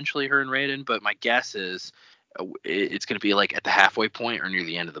eventually, her and Raiden. But my guess is it's gonna be like at the halfway point or near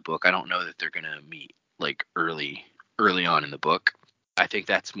the end of the book. I don't know that they're gonna meet like early on in the book. I think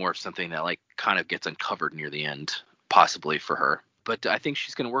that's more of something that like kind of gets uncovered near the end, possibly for her. But I think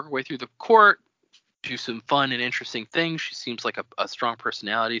she's going to work her way through the court, do some fun and interesting things. She seems like a strong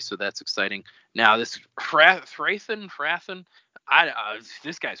personality, so that's exciting. Now this Frathen,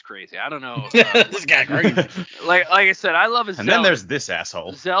 this guy's crazy. I don't know. This guy crazy. Like I said, I love his And zealot. then there's this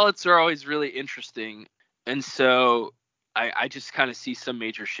asshole. Zealots are always really interesting, and so I just kind of see some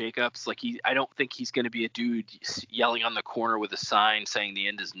major shakeups. Like I don't think he's going to be a dude yelling on the corner with a sign saying the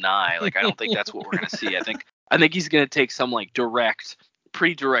end is nigh. Like I don't think that's what we're going to see. I think he's going to take some like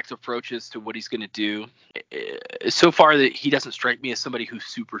pretty direct approaches to what he's going to do. So far, that he doesn't strike me as somebody who's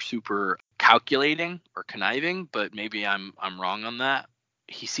super calculating or conniving, but maybe I'm wrong on that.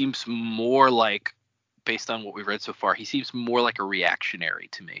 He seems more like based on what we've read so far, he seems more like a reactionary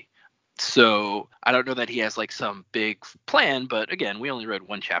to me. So I don't know that he has like some big plan, but again, we only read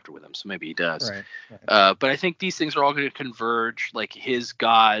one chapter with him, so maybe he does. Right. But I think these things are all going to converge, like his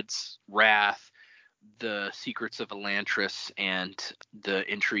god's wrath, the secrets of Elantris, and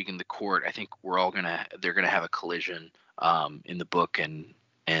the intrigue in the court. I think they're gonna have a collision in the book, and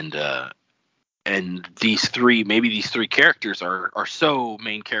these three characters are so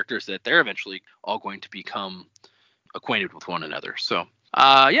main characters that they're eventually all going to become acquainted with one another. So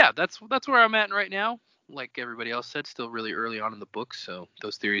yeah, that's where I'm at right now. Like everybody else said, still really early on in the book, so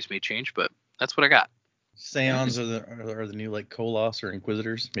those theories may change, but that's what I got. Scions are the new like Koloss or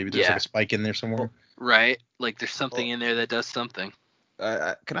Inquisitors. Maybe there's like a spike in there somewhere. Right, like there's something in there that does something.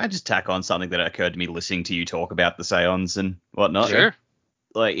 Can I just tack on something that occurred to me listening to you talk about the Scions and whatnot? Sure.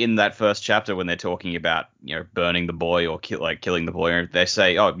 Like in that first chapter when they're talking about, burning the boy or killing the boy, they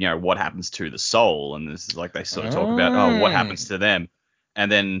say, what happens to the soul? And this is like they sort of talk about, what happens to them?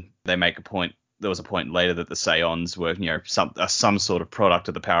 And then they make a point. There was a point later that the Scions were, some sort of product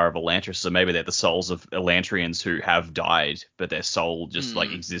of the power of Elantris. So maybe they're the souls of Elantrians who have died, but their soul just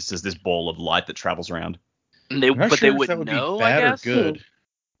like exists as this ball of light that travels around. And they wouldn't that would know, be bad I guess. or good.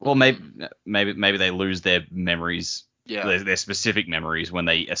 Well, maybe they lose their memories. Yeah. Their specific memories when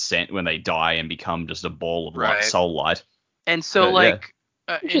they die and become just a ball of light, soul light. And so and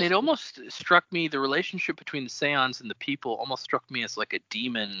it Just- almost struck me, the relationship between the Scions and the people almost struck me as like a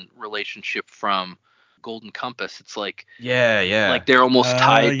demon relationship from Golden Compass. It's like, like they're almost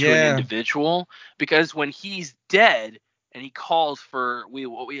tied to an individual, because when he's dead and he calls for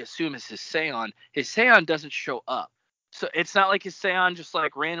what we assume is his Scion doesn't show up. So it's not like his Scion just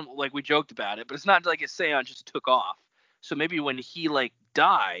like random, like we joked about it, but it's not like his Scion just took off. So maybe when he like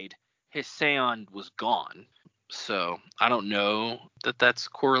died, his Scion was gone. So I don't know that that's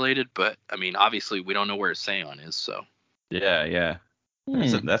correlated, but I mean, obviously we don't know where his Scion is. So Yeah.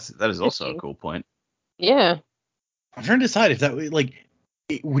 That is also a cool point. Yeah. I'm trying to decide if that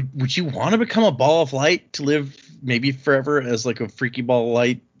would you want to become a ball of light to live maybe forever as like a freaky ball of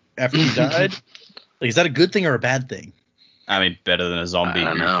light after you died? Like, is that a good thing or a bad thing? I mean, better than a zombie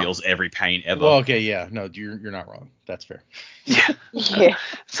who feels every pain ever. Well, okay, yeah, no, you're not wrong. That's fair. Yeah.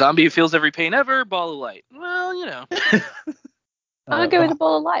 Zombie who feels every pain ever, ball of light. Well, I'll go with a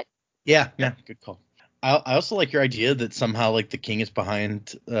ball of light. Yeah, good call. I also like your idea that somehow like the king is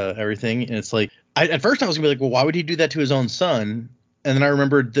behind everything, and it's like at first I was gonna be like, well, why would he do that to his own son? And then I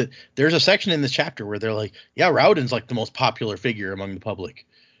remembered that there's a section in this chapter where they're like, yeah, Rowden's like the most popular figure among the public.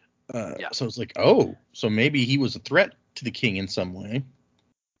 So it's like, oh, so maybe he was a threat to the king in some way.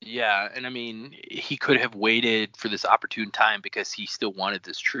 Yeah, and I mean, he could have waited for this opportune time because he still wanted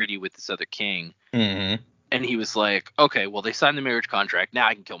this treaty with this other king. Mm-hmm. And he was like, okay, well, they signed the marriage contract. Now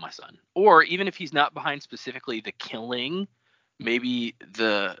I can kill my son. Or even if he's not behind specifically the killing, maybe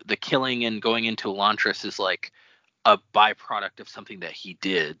the killing and going into Elantris is like a byproduct of something that he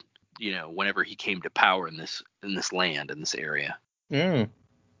did, whenever he came to power in this land, in this area. Okay.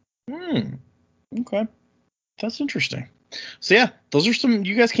 That's interesting. So yeah, those are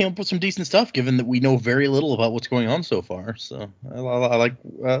you guys came up with some decent stuff, given that we know very little about what's going on so far. So I like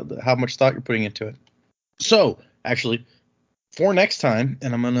how much thought you're putting into it. So actually, for next time,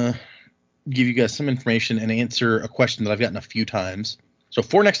 and I'm going to give you guys some information and answer a question that I've gotten a few times. So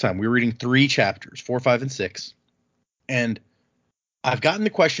for next time, we're reading 3 chapters, 4, 5, and 6. And I've gotten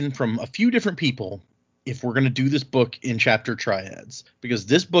the question from a few different people if we're going to do this book in chapter triads, because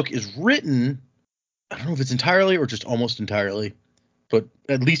this book is written, I don't know if it's entirely or just almost entirely, but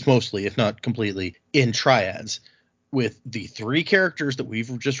at least mostly, if not completely, in triads, with the 3 characters that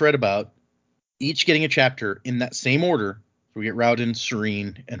we've just read about, each getting a chapter in that same order. So we get Rowden,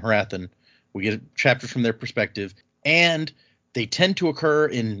 Serene, and Harathan. We get a chapter from their perspective, and they tend to occur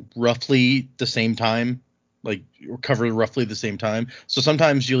in roughly the same time, like or cover roughly the same time. So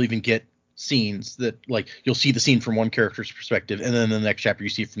sometimes you'll even get scenes that like you'll see the scene from one character's perspective, and then the next chapter you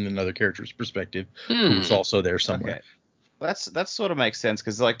see from another character's perspective, who's also there somewhere. Okay. That sort of makes sense,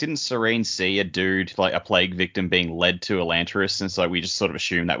 because like didn't Serene see a dude, like a plague victim, being led to Elantris, and so we just sort of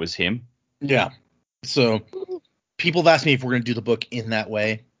assumed that was him? Yeah. So people have asked me if we're going to do the book in that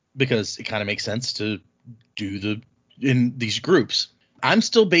way, because it kind of makes sense to do in these groups. I'm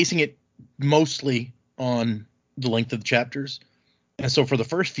still basing it mostly on the length of the chapters. And so for the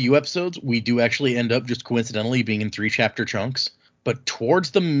first few episodes, we do actually end up just coincidentally being in 3 chapter chunks. But towards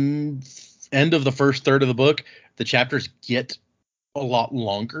the end of the first third of the book, the chapters get a lot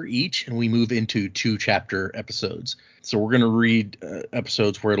longer each, and we move into 2 chapter episodes. So we're going to read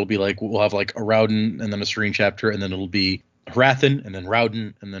episodes where it'll be like, we'll have like a Rowden and then a Serene chapter, and then it'll be Hrathen, and then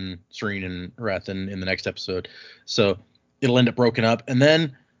Rowden, and then Serene and Hrathen in the next episode. So it'll end up broken up. And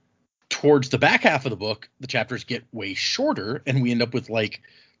then towards the back half of the book, the chapters get way shorter, and we end up with like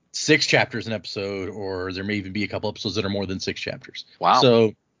 6 chapters an episode, or there may even be a couple episodes that are more than 6 chapters. Wow.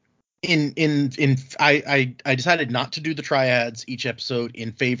 So I decided not to do the triads each episode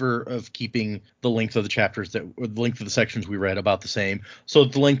in favor of keeping the length of the chapters or the length of the sections we read about the same. So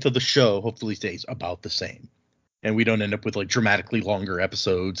the length of the show hopefully stays about the same, and we don't end up with like dramatically longer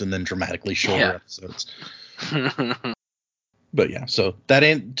episodes and then dramatically shorter episodes. But yeah, so that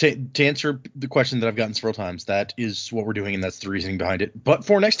to answer the question that I've gotten several times, that is what we're doing, and that's the reasoning behind it. But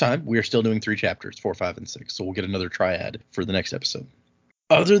for next time, we are still doing 3 chapters, 4, 5, and 6. So we'll get another triad for the next episode.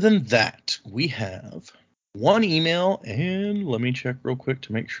 Other than that, we have one email, and let me check real quick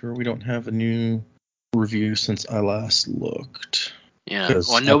to make sure we don't have a new review since I last looked. Yeah,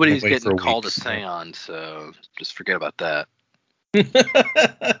 well, nobody's getting called a seance, so just forget about that.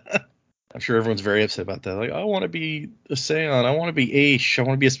 I'm sure everyone's very upset about that. Like, I want to be a Seon. I want to be Aish. I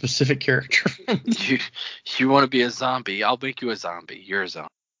want to be a specific character. You want to be a zombie? I'll make you a zombie. You're a zombie.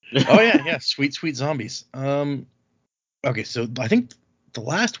 Oh yeah, sweet zombies. Okay, so I think the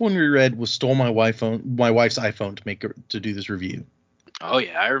last one we read was stole my wife's iPhone to do this review. Oh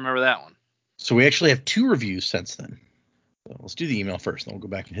yeah, I remember that one. So we actually have 2 reviews since then. So let's do the email first, then we'll go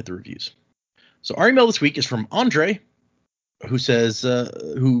back and hit the reviews. So our email this week is from Andre, who says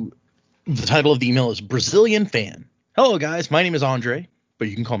the title of the email is Brazilian Fan. Hello, guys. My name is Andre, but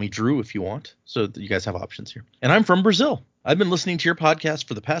you can call me Drew if you want. So you guys have options here. And I'm from Brazil. I've been listening to your podcast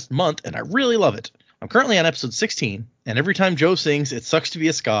for the past month, and I really love it. I'm currently on episode 16, and every time Joe sings It Sucks to Be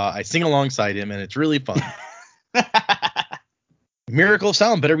a Ska, I sing alongside him, and it's really fun. Miracle of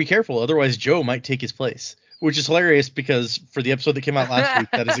Sound, better be careful, otherwise Joe might take his place. Which is hilarious because for the episode that came out last week,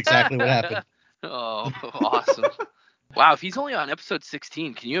 that is exactly what happened. Oh, awesome. Wow, if he's only on episode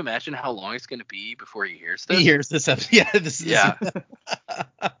 16, can you imagine how long it's going to be before he hears this? He hears this episode. Yeah.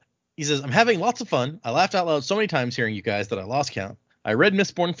 He says, I'm having lots of fun. I laughed out loud so many times hearing you guys that I lost count. I read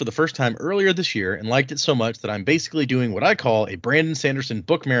Mistborn for the first time earlier this year and liked it so much that I'm basically doing what I call a Brandon Sanderson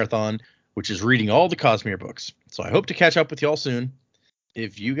book marathon, which is reading all the Cosmere books. So I hope to catch up with y'all soon.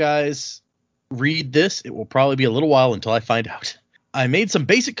 If you guys read this, it will probably be a little while until I find out. I made some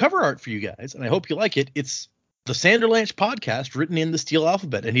basic cover art for you guys, and I hope you like it. It's the Sanderlanche podcast written in the Steel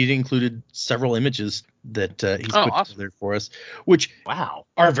alphabet, and he included several images that he's put together for us, which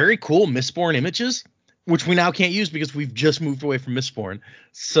are very cool Mistborn images, which we now can't use because we've just moved away from Mistborn.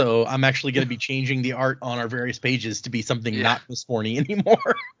 So I'm actually going to be changing the art on our various pages to be something not Mistborny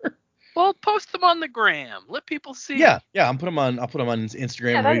anymore. Well, post them on the gram. Let people see. Yeah, I'll put them on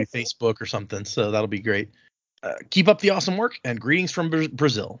Instagram or maybe Facebook or something. So that'll be great. Keep up the awesome work, and greetings from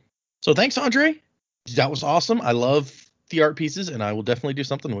Brazil. So thanks, Andre. That was awesome. I love the art pieces, and I will definitely do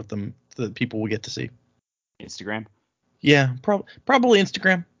something with them that people will get to see. Instagram? Yeah, probably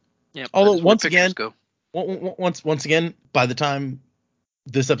Instagram. Yeah. Although once again, by the time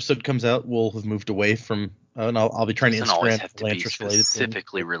this episode comes out, we'll have moved away from. And I'll be trying to Instagram. Doesn't always have to be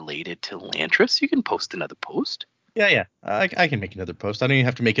specifically related to Elantris. You can post another post. Yeah. I can make another post. I don't even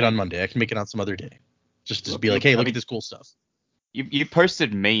have to make it on Monday. I can make it on some other day. Just to be like, hey, look at this cool stuff. You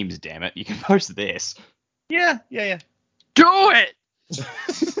posted memes, damn it. You can post this. Yeah. Do it!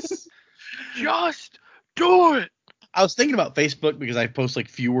 Just do it! I was thinking about Facebook because I post like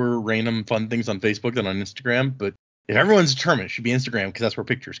fewer random fun things on Facebook than on Instagram. But if everyone's determined it should be Instagram because that's where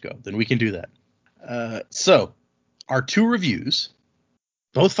pictures go, then we can do that. So our 2 reviews,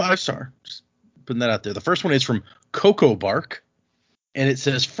 both 5-star. Just putting that out there. The first one is from Coco Bark. And it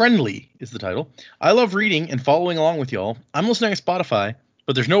says, Friendly is the title. I love reading and following along with y'all. I'm listening on Spotify,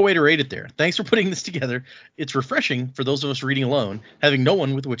 but there's no way to rate it there. Thanks for putting this together. It's refreshing for those of us reading alone, having no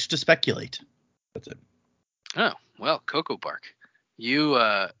one with which to speculate. That's it. Oh, well, Coco Bark. You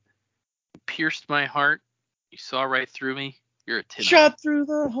pierced my heart. You saw right through me. You're a tin eye. Shot through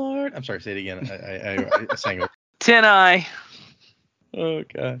the heart. I'm sorry, say it again. I sang it. Tin eye. Oh,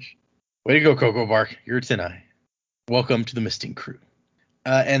 gosh. Way to go, Coco Bark. You're a tin eye. Welcome to the Misting Crew.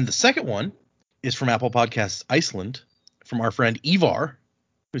 And the second one is from Apple Podcasts Iceland, from our friend Ivar,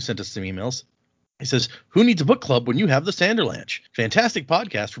 who sent us some emails. He says, who needs a book club when you have the Sanderlanche? Fantastic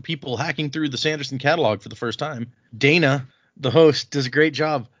podcast for people hacking through the Sanderson catalog for the first time. Dana, the host, does a great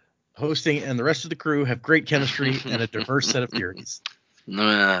job hosting, and the rest of the crew have great chemistry and a diverse set of theories.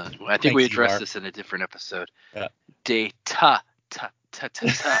 I think we addressed this in a different episode. Data.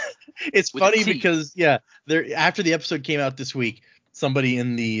 It's funny because there after the episode came out this week, somebody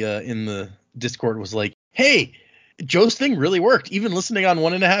in the Discord was like, hey, Joe's thing really worked. Even listening on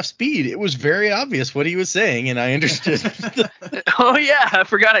 1.5 speed, it was very obvious what he was saying, and I understood. Oh yeah, I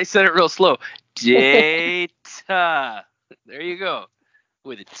forgot I said it real slow. Data. There you go.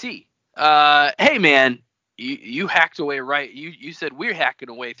 With a T. Hey man, you hacked away, right? You said we're hacking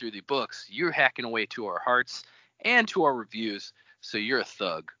away through the books. You're hacking away to our hearts and to our reviews. So you're a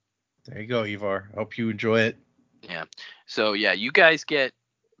thug. There you go, Ivar. Hope you enjoy it. Yeah. So yeah, you guys get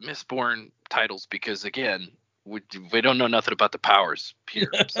Mistborn titles because again, we don't know nothing about the powers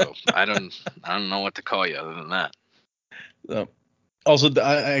here. So I don't know what to call you other than that. Also,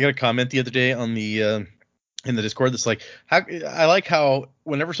 I got a comment the other day on the in the Discord that's like, I like how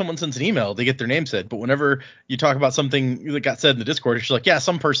whenever someone sends an email, they get their name said, but whenever you talk about something that got said in the Discord, it's like, yeah,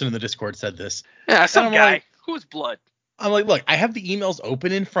 some person in the Discord said this. Yeah, some guy. Like, Who's blood? I'm like, look, I have the emails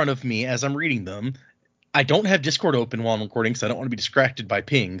open in front of me as I'm reading them. I don't have Discord open while I'm recording, so I don't want to be distracted by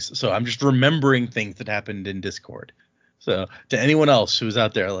pings. So I'm just remembering things that happened in Discord. So to anyone else who's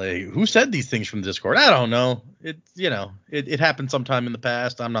out there, like, who said these things from Discord? I don't know. It happened sometime in the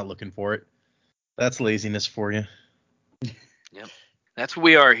past. I'm not looking for it. That's laziness for you. Yep. That's what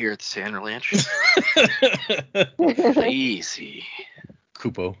we are here at the Sanderlanche. Lazy.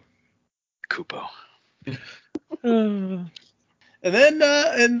 Kupo. And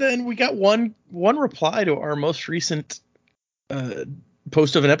then we got one reply to our most recent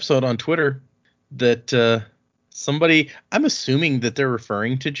post of an episode on Twitter that somebody, I'm assuming that they're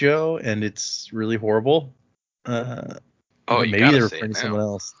referring to Joe, and it's really horrible. Maybe they're referring to someone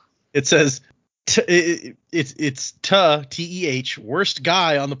else. It says it's TEH, worst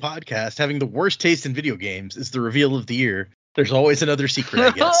guy on the podcast, having the worst taste in video games is the reveal of the year. There's always another secret,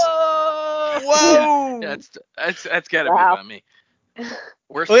 I guess. Whoa! Yeah, that's gotta be about me.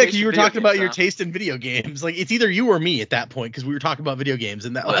 Worst because you were talking about your taste in video games. Like, it's either you or me at that point, because we were talking about video games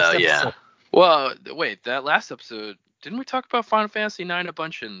in that last episode. Yeah. Well, wait, that last episode, didn't we talk about Final Fantasy IX a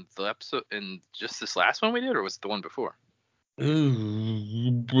bunch in the episode, in just this last one we did, or was it the one before?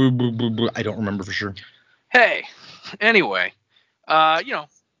 Ooh, I don't remember for sure. Hey, anyway,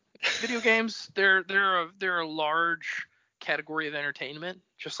 video games, they're a large category of entertainment,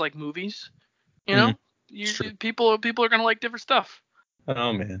 just like movies. You know, people are gonna like different stuff.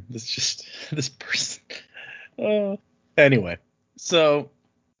 Oh man, this person. Anyway, so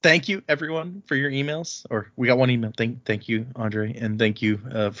thank you everyone for your emails. Or we got one email. Thank you, Andre, and thank you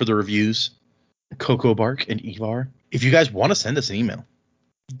for the reviews, Coco Bark and Ivar. If you guys want to send us an email,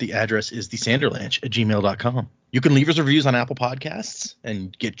 the address is thesanderlanche@gmail.com. You can leave us reviews on Apple Podcasts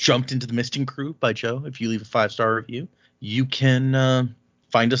and get jumped into the misting crew by Joe if you leave a 5-star review. You can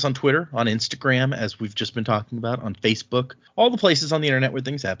find us on Twitter, on Instagram, as we've just been talking about, on Facebook, all the places on the internet where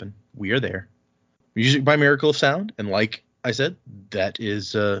things happen. We are there. Music by Miracle of Sound, and like I said, that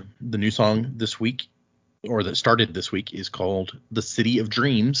is the new song this week, or that started this week, is called The City of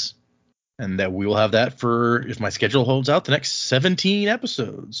Dreams. And that we will have that for, if my schedule holds out, the next 17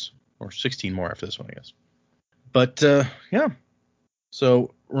 episodes. Or 16 more after this one, I guess. But, yeah.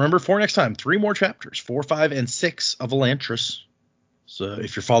 So, remember, for next time, 3 more chapters, 4, 5, and 6 of Elantris. So,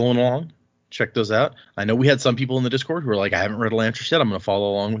 if you're following along, check those out. I know we had some people in the Discord who were like, I haven't read Elantris yet. I'm going to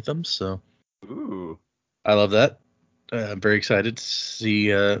follow along with them. So, ooh, I love that. I'm very excited to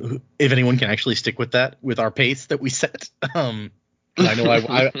see if anyone can actually stick with that, with our pace that we set. I know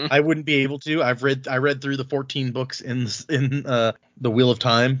I wouldn't be able to. I read through the 14 books in the Wheel of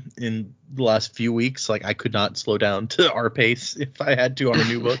Time in the last few weeks. Like, I could not slow down to our pace if I had to on a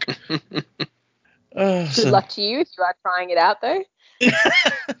new book. Good luck to you if you are trying it out, though.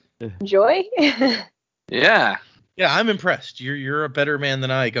 Enjoy. Yeah, I'm impressed. You're a better man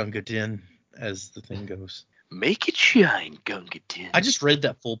than I, Gunga Din, as the thing goes. Make it shine, Gunga Din. I just read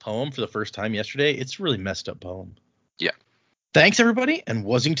that full poem for the first time yesterday. It's a really messed up poem. Yeah. Thanks, everybody, and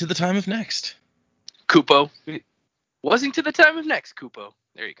wasing to the time of next. Kupo. Wasing to the time of next, Kupo.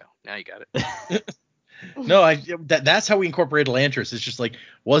 There you go. Now you got it. No, that's how we incorporate Elantris. It's just like,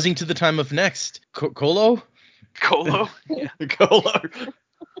 wasing to the time of next. Colo? Yeah. Colo.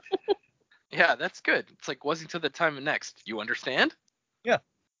 Yeah, that's good. It's like, wasing to the time of next. You understand? Yeah.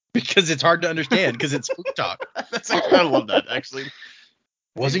 Because it's hard to understand, because it's spook talk. I love that, actually.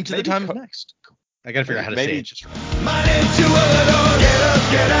 Wasing to the time of next. I gotta figure out how to say it just right. Mine into a little,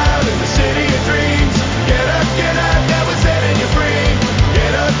 get out in the city of dreams. Get up, now we're setting you free.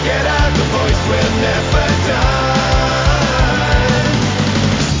 Get out, the voice will never die.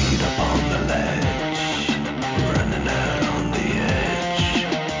 Seed upon the ledge, running out on the edge.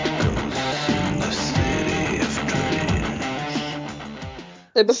 Ghosts in the city of dreams.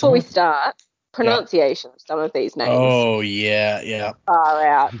 So before we start, pronunciation of some of these names. Oh, yeah. Far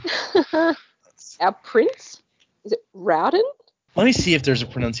out. Our prince, Is it Rowden? Let me see if there's a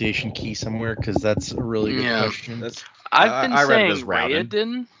pronunciation key somewhere, because that's a really good Yeah. question. That's I've been I read it as saying Rowden.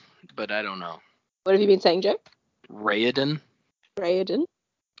 Raoden, but I don't know. What have you been saying, Joe? Raoden. Raoden.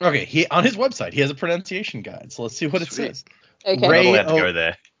 Okay, on his website, he has a pronunciation guide, so let's see what it Sweet. says. Okay. We're not allowed to go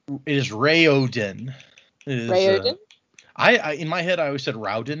there. It is Raoden. It is, Raoden? I in my head I always said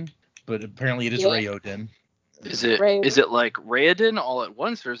Rowden, but apparently it is Yeah. Raoden. Is it Raoden? like Raoden all at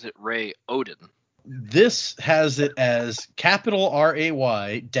once, or is it Ray Odin? This has it as capital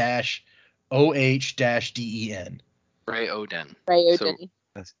RAY dash OH dash DEN. Ray Odin. Raoden.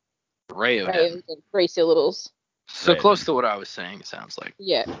 Ray Odin. Raoden. 3 syllables. So Raoden. close to what I was saying, it sounds like.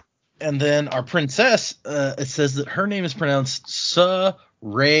 Yeah. And then our princess, it says that her name is pronounced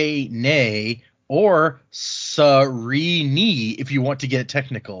Serene or Serene if you want to get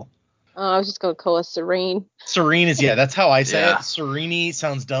technical. I was just going to call her Serene. Serene is, that's how I say Yeah. it. Serene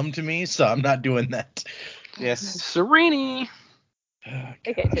sounds dumb to me, so I'm not doing that. Yes. Serene.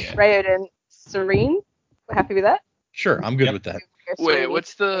 Okay, so Raoden, Serene. We're happy with that? Sure, I'm good Yep. with that. Wait, Serene.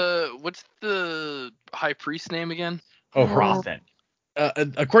 what's the high priest name again? Oh, Rothen.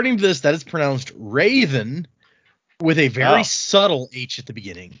 according to this, that is pronounced Raven with a very subtle H at the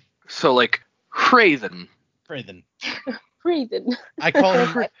beginning. So like Craven. Raven. Raoden. I call him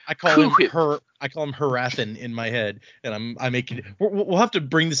Kuhip. I call him Harathan in my head, and I'm making. We'll have to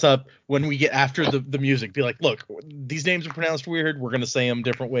bring this up when we get after the music. Be like, look, these names are pronounced weird. We're gonna say them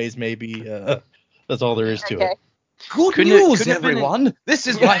different ways, maybe. That's all there is to Okay. it. Good Couldn't it- news, couldn't it been everyone. This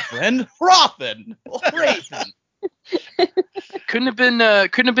is my friend Rothen. Raven. Couldn't have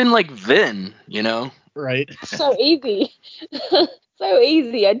been like Vin, you know? Right. So easy. So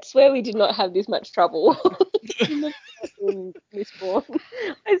easy. I swear we did not have this much trouble in Mistborn.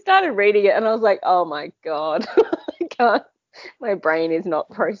 I started reading it and I was like, oh my god. I can't. My brain is not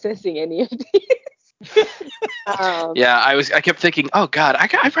processing any of this. Yeah, I kept thinking, oh god, I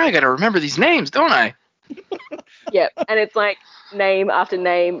probably gotta remember these names, don't I? Yeah, and it's like name after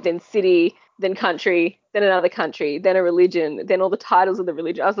name, then city, then country, then another country, then a religion, then all the titles of the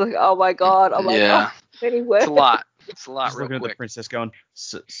religion. I was like, oh my god. I'm like, Yeah. oh, many words. It's a lot Just real looking at the quick. princess going,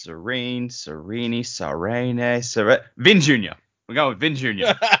 Serene, Vin Jr. We're going with Vin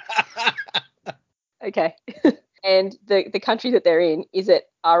Jr. Okay. And the country that they're in, is it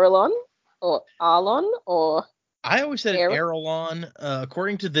Aralon or Arlon or I always said Aralon? Aralon.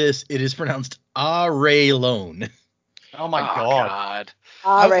 According to this, it is pronounced Aralon. Oh my Oh god.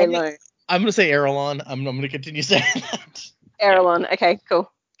 Aralon. I'm gonna say Aralon. I'm gonna continue saying that. Aralon. Okay,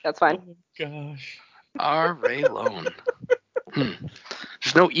 cool. That's fine. Oh gosh. R. Ray Lone.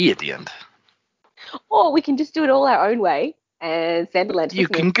 There's no E at the end. Or we can just do it all our own way. And Sanderlanche You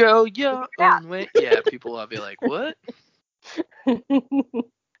can go your own way. Yeah, people will be like, what?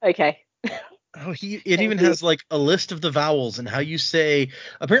 Okay. Oh, it Thank even you. has like a list of the vowels and how you say.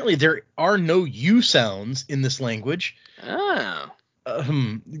 Apparently, there are no U sounds in this language. Oh.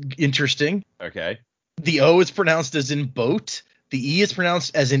 Interesting. Okay. The O is pronounced as in boat. The E is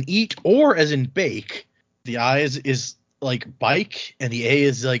pronounced as in eat or as in bake. The I is like bike, and the A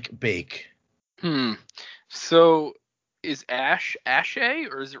is like bake. So is Ash Ashe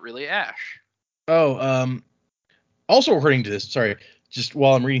or is it really Ash? Oh, also according to this, sorry, just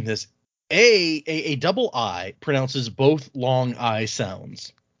while I'm reading this, a double I pronounces both long I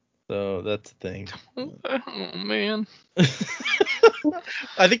sounds. So that's the thing. Oh man.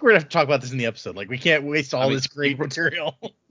 I think we're gonna have to talk about this in the episode. Like, we can't waste all this great material.